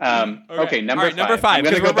 Okay, number 5. Number 5. I'm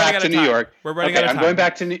going to go back to New York. We're running out of time.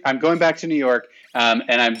 I'm going back to New York,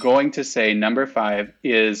 and I'm going to say number 5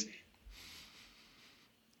 is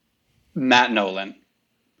Matt Nolan.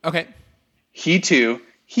 Okay. He too.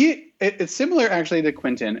 It's similar actually to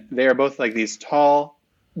Quentin. They are both like these tall,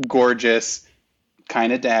 gorgeous,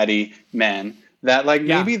 kind of daddy men. That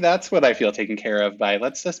maybe that's what I feel taken care of by.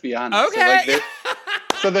 Let's just be honest. Okay.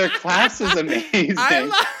 So their class is amazing.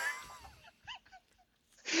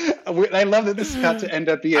 I love that this is about to end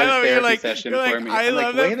up being a therapy session for me. I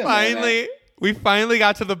love that we finally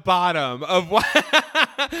got to the bottom of what.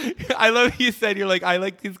 I love you said you're like I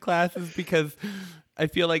like these classes because I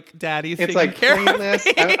feel like daddy's taking care of me.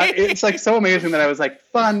 It's like so amazing that I was like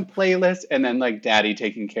fun playlist and then like daddy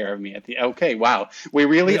taking care of me at the wow, we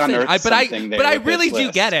really unearthed something there. But I really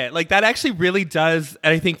do get it. Like that actually really does,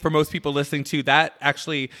 and I think for most people listening to that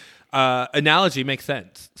actually analogy makes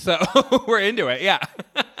sense. So we're into it. Yeah.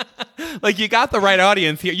 Like you got the right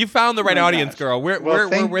audience here. You found the right audience, girl. We're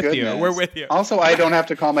with you. We're with you. Also, I don't have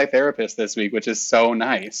to call my therapist this week, which is so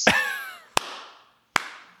nice.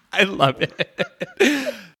 I love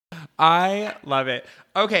it. I love it.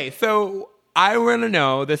 Okay, so I want to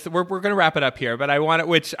know this. We're going to wrap it up here, but I want it,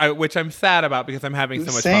 which I'm sad about because I'm having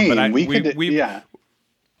so much fun. But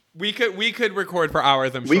we could record for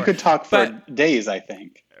hours. I'm sure we could talk for days. I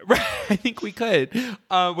think. I think we could,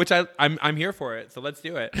 which I'm here for it. So let's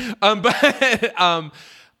do it. But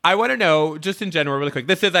I want to know, just in general, really quick.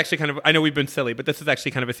 This is actually kind of. I know we've been silly, but this is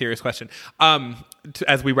actually kind of a serious question.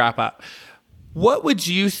 As we wrap up. What would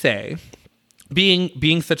you say,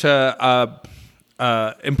 being such a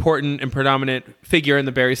important and predominant figure in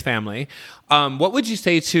the Berries family, what would you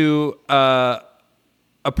say to a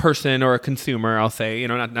person or a consumer? I'll say,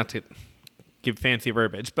 not to give fancy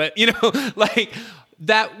verbiage, but like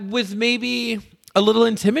that was maybe a little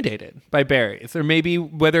intimidated by Berries, or maybe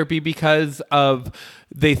whether it be because of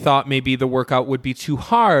they thought maybe the workout would be too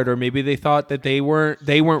hard, or maybe they thought that they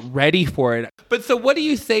weren't ready for it. But so what do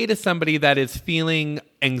you say to somebody that is feeling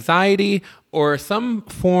anxiety or some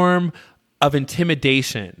form of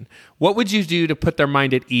intimidation? What would you do to put their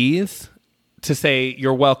mind at ease to say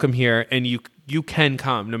you're welcome here and you can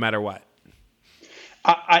come no matter what?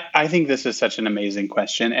 I think this is such an amazing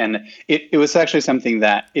question. And it was actually something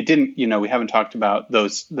that it didn't, we haven't talked about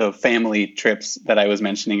the family trips that I was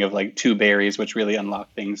mentioning of like 2 berries, which really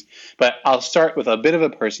unlock things. But I'll start with a bit of a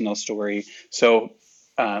personal story. So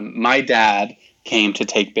my dad came to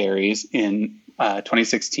take berries in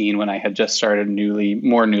 2016 when I had just started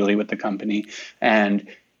more newly with the company. And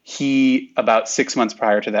he, about 6 months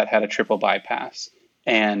prior to that, had a triple bypass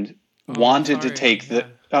and wanted to take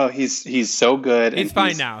he's so good. He's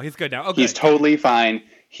fine now. He's good now. Okay. He's totally fine.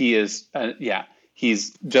 He is,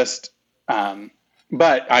 he's just,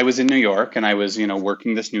 but I was in New York and I was,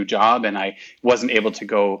 working this new job, and I wasn't able to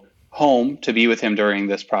go home to be with him during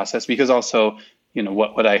this process because also,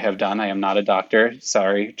 what would I have done? I am not a doctor.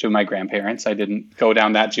 Sorry to my grandparents. I didn't go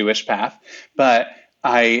down that Jewish path, but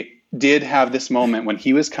I did have this moment when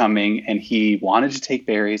he was coming and he wanted to take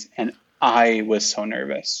berries, and I was so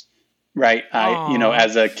nervous. Right.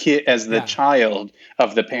 As a kid, as the child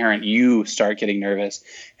of the parent, you start getting nervous.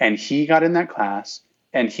 And he got in that class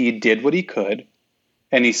and he did what he could,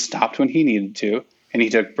 and he stopped when he needed to, and he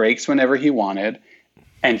took breaks whenever he wanted.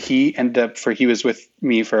 And he ended up he was with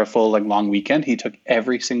me for a full long weekend. He took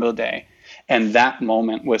every single day. And that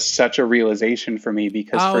moment was such a realization for me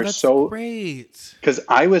because great. Because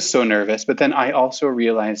I was so nervous, but then I also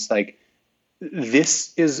realized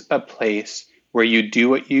this is a place where you do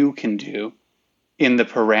what you can do in the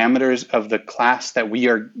parameters of the class that we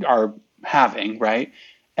are having, right?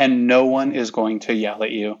 And no one is going to yell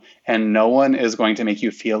at you, and no one is going to make you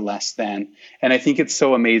feel less than. And I think it's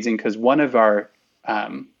so amazing because one of our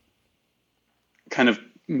kind of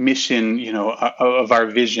mission, of our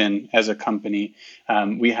vision as a company,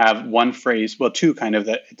 we have one phrase, well, 2 kind of,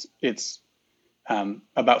 that it's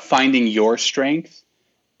about finding your strength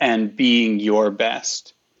and being your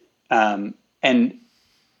best.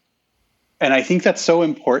 And I think that's so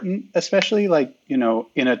important, especially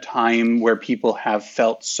in a time where people have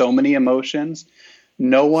felt so many emotions.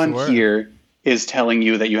 No one here is telling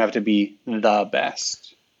you that you have to be the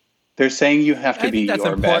best. They're saying you have to be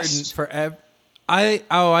your best. I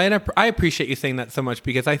appreciate you saying that so much,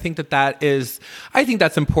 because I think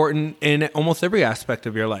that's important in almost every aspect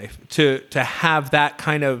of your life to have that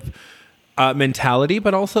kind of mentality,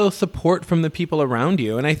 but also support from the people around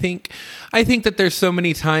you. And I think that there's so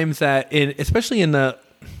many times that especially in the,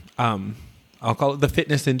 I'll call it the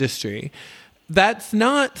fitness industry, that's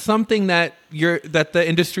not something that the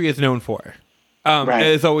industry is known for. Right.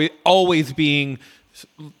 Is always being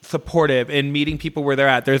supportive and meeting people where they're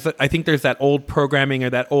at. I think there's that old programming or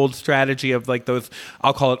that old strategy of those,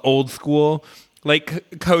 I'll call it old school,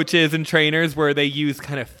 coaches and trainers, where they use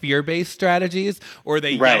kind of fear-based strategies, or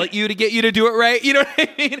they yell at you to get you to do it right. You know what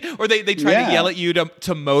I mean? Or they try to yell at you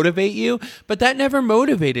to motivate you. But that never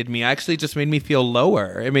motivated me. Actually, just made me feel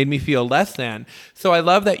lower. It made me feel less than. So I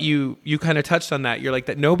love that you kind of touched on that. You're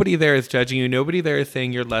that nobody there is judging you. Nobody there is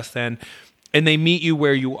saying you're less than, and they meet you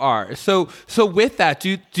where you are. So with that,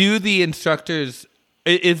 do the instructors,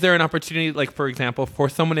 is there an opportunity, for example, for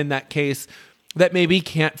someone in that case that maybe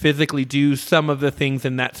can't physically do some of the things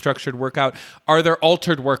in that structured workout? Are there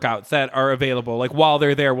altered workouts that are available? While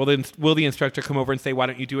they're there, will the instructor come over and say, why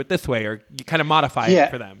don't you do it this way? Or you kind of modify it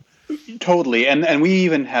for them? Totally. And we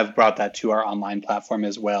even have brought that to our online platform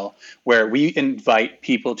as well, where we invite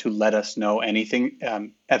people to let us know anything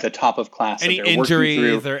at the top of class. Any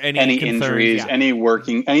injuries or any injuries,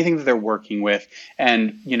 anything that they're working with.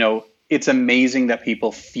 And, it's amazing that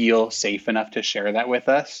people feel safe enough to share that with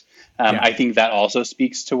us. I think that also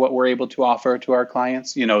speaks to what we're able to offer to our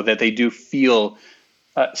clients, that they do feel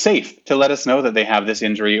safe to let us know that they have this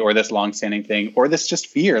injury or this longstanding thing or this just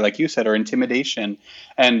fear, like you said, or intimidation.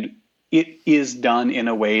 And it is done in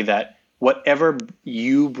a way that whatever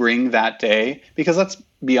you bring that day, because let's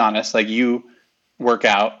be honest, you work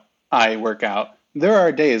out, I work out. There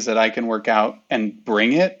are days that I can work out and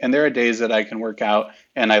bring it, and there are days that I can work out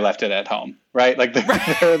and I left it at home, right? There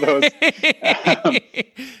are those.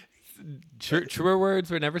 Truer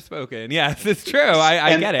words were never spoken. Yes, it's true.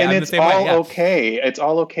 I get it. And it's all okay. It's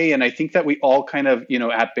all okay. And I think that we all kind of,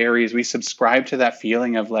 at Barry's, we subscribe to that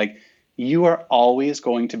feeling of you are always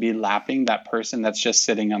going to be lapping that person that's just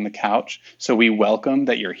sitting on the couch. So we welcome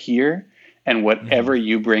that you're here. And whatever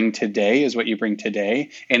you bring today is what you bring today.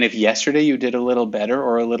 And if yesterday you did a little better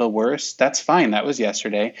or a little worse, that's fine. That was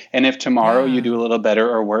yesterday. And if tomorrow you do a little better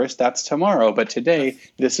or worse, that's tomorrow. But today,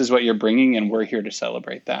 this is what you're bringing, and we're here to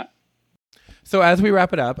celebrate that. So as we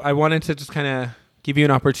wrap it up, I wanted to just kind of give you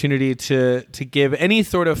an opportunity to give any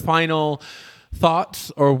sort of final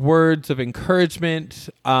thoughts or words of encouragement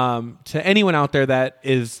to anyone out there that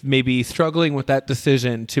is maybe struggling with that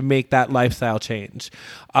decision to make that lifestyle change,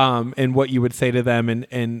 and what you would say to them,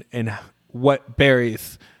 and what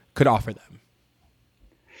Barry's could offer them?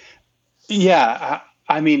 Yeah,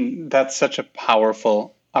 I mean, that's such a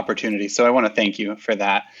powerful opportunity. So I want to thank you for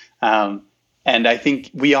that. And I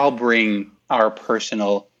think we all bring our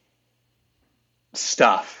personal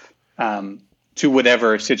stuff to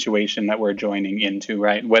whatever situation that we're joining into,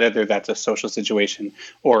 right? Whether that's a social situation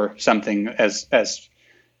or something as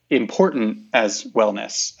important as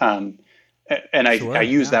wellness. And I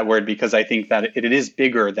use that word because I think that it is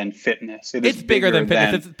bigger than fitness. It's bigger than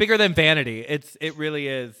fitness. It's bigger than vanity. It really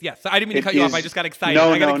is. Yes. Yeah, so I didn't mean to cut you off. I just got excited.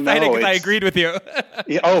 I got excited because I agreed with you.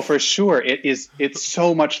 Oh, for sure. It's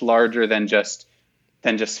so much larger than just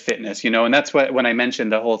fitness, and that's what, when I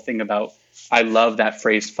mentioned the whole thing about, I love that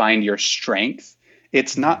phrase, find your strength.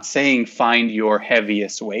 It's not saying find your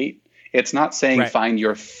heaviest weight. It's not saying find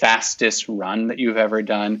your fastest run that you've ever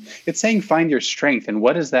done. It's saying find your strength. And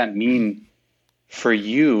what does that mean for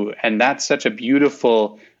you? And that's such a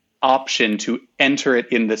beautiful option to enter it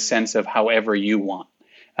in the sense of however you want.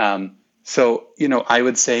 So, I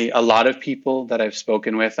would say a lot of people that I've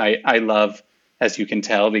spoken with, I love, as you can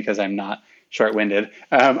tell, because I'm not short-winded,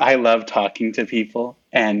 I love talking to people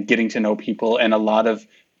and getting to know people. And a lot of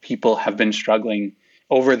people have been struggling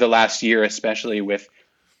over the last year, especially with,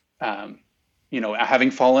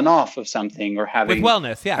 having fallen off of something or having with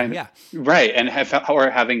wellness. Yeah. Right. And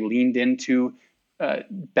having leaned into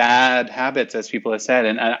bad habits, as people have said.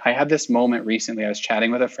 And I had this moment recently. I was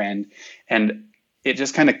chatting with a friend, and it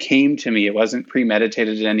just kind of came to me. It wasn't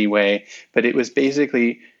premeditated in any way, but it was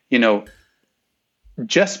basically,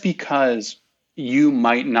 just because you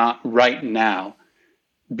might not right now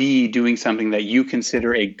be doing something that you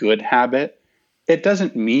consider a good habit, it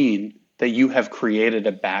doesn't mean that you have created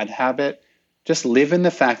a bad habit. Just live in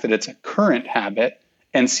the fact that it's a current habit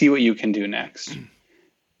and see what you can do next.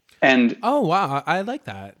 And oh, wow. I like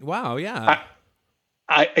that. Wow. Yeah.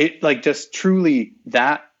 Just truly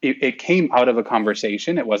that it came out of a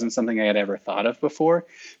conversation. It wasn't something I had ever thought of before,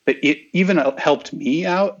 but it even helped me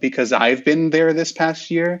out because I've been there this past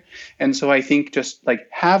year. And so I think just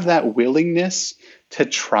have that willingness to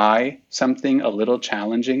try something a little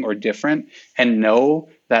challenging or different, and know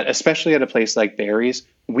that, especially at a place like Barry's,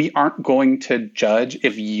 we aren't going to judge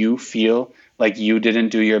if you feel like you didn't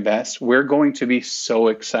do your best. We're going to be so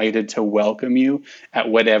excited to welcome you at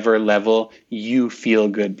whatever level you feel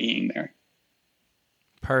good being there.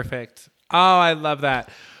 Perfect. Oh, I love that.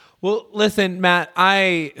 Well, listen, Matt,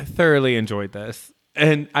 I thoroughly enjoyed this,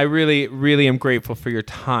 and I really, really am grateful for your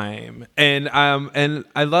time. And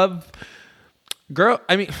I love, girl.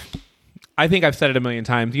 I mean, I think I've said it a million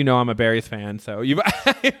times. I'm a Barry's fan, so you.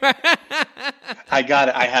 I got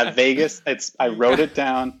it. I have Vegas. I wrote it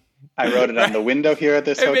down. I wrote it on the window here at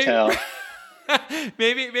this hotel.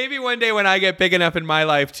 Maybe one day when I get big enough in my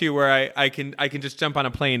life too, where I can just jump on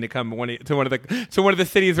a plane to come to one of the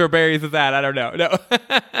cities where Barry's is at. I don't know. No.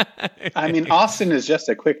 I mean, Austin is just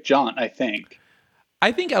a quick jaunt, I think.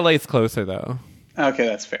 I think LA's closer though. Okay,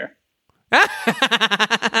 that's fair. All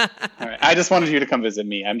right. I just wanted you to come visit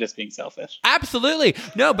me. I'm just being selfish. Absolutely.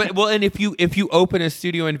 No, but and if you open a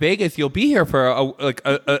studio in Vegas, you'll be here for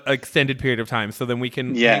a extended period of time, so then we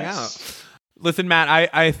can hang out. Listen, Matt,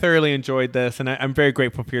 I thoroughly enjoyed this, and I'm very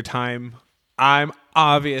grateful for your time. I'm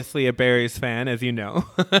obviously a Barry's fan, as you know,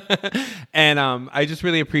 and I just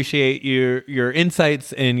really appreciate your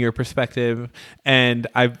insights and your perspective, and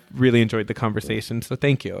I've really enjoyed the conversation. So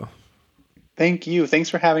thank you. Thank you. Thanks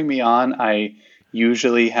for having me on. I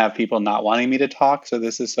usually have people not wanting me to talk, so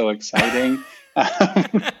this is so exciting.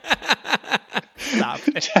 Stop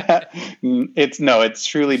it. It's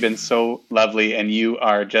truly been so lovely, and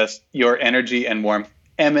your energy and warmth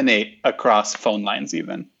emanate across phone lines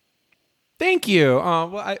even. Thank you.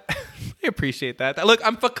 Well, I appreciate that. Look,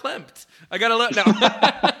 I'm verklempt. I gotta look. No.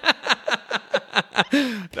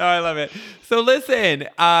 No, I love it. So listen,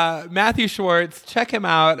 Matthew Schwartz, check him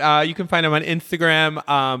out. You can find him on Instagram,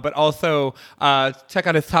 but also check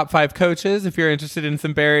out his top 5 coaches. If you're interested in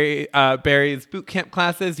some Barry's boot camp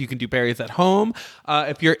classes, you can do Barry's at home.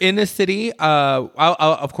 If you're in a city, I'll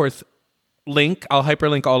of course I'll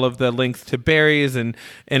hyperlink all of the links to Barry's and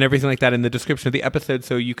everything like that in the description of the episode,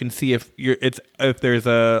 so you can see if there's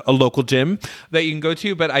a local gym that you can go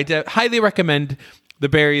to. But I highly recommend the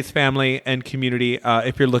Barry's family and community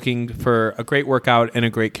if you're looking for a great workout and a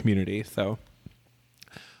great community. So,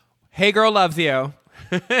 Hey Girl loves you.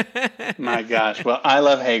 My gosh. Well, I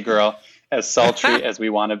love Hey Girl as sultry as we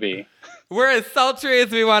want to be. We're as sultry as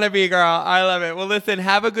we want to be, girl. I love it. Well, listen,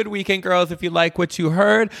 have a good weekend, girls. If you like what you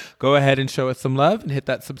heard, go ahead and show us some love and hit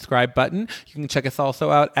that subscribe button. You can check us also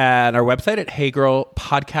out at our website at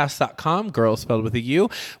heygirlpodcast.com, girl spelled with a U,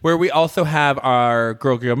 where we also have our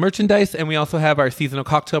Girl Grill merchandise, and we also have our seasonal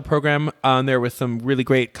cocktail program on there with some really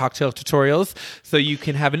great cocktail tutorials, so you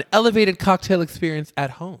can have an elevated cocktail experience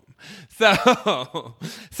at home.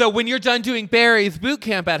 So when you're done doing Barry's boot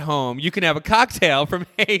camp at home, you can have a cocktail from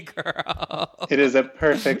Hey Girl. It is a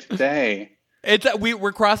perfect day.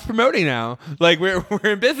 We're cross promoting now. Like we're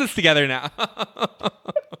in business together now.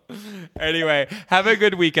 Anyway, have a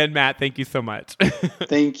good weekend, Matt. Thank you so much.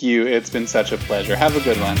 Thank you. It's been such a pleasure. Have a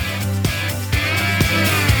good one.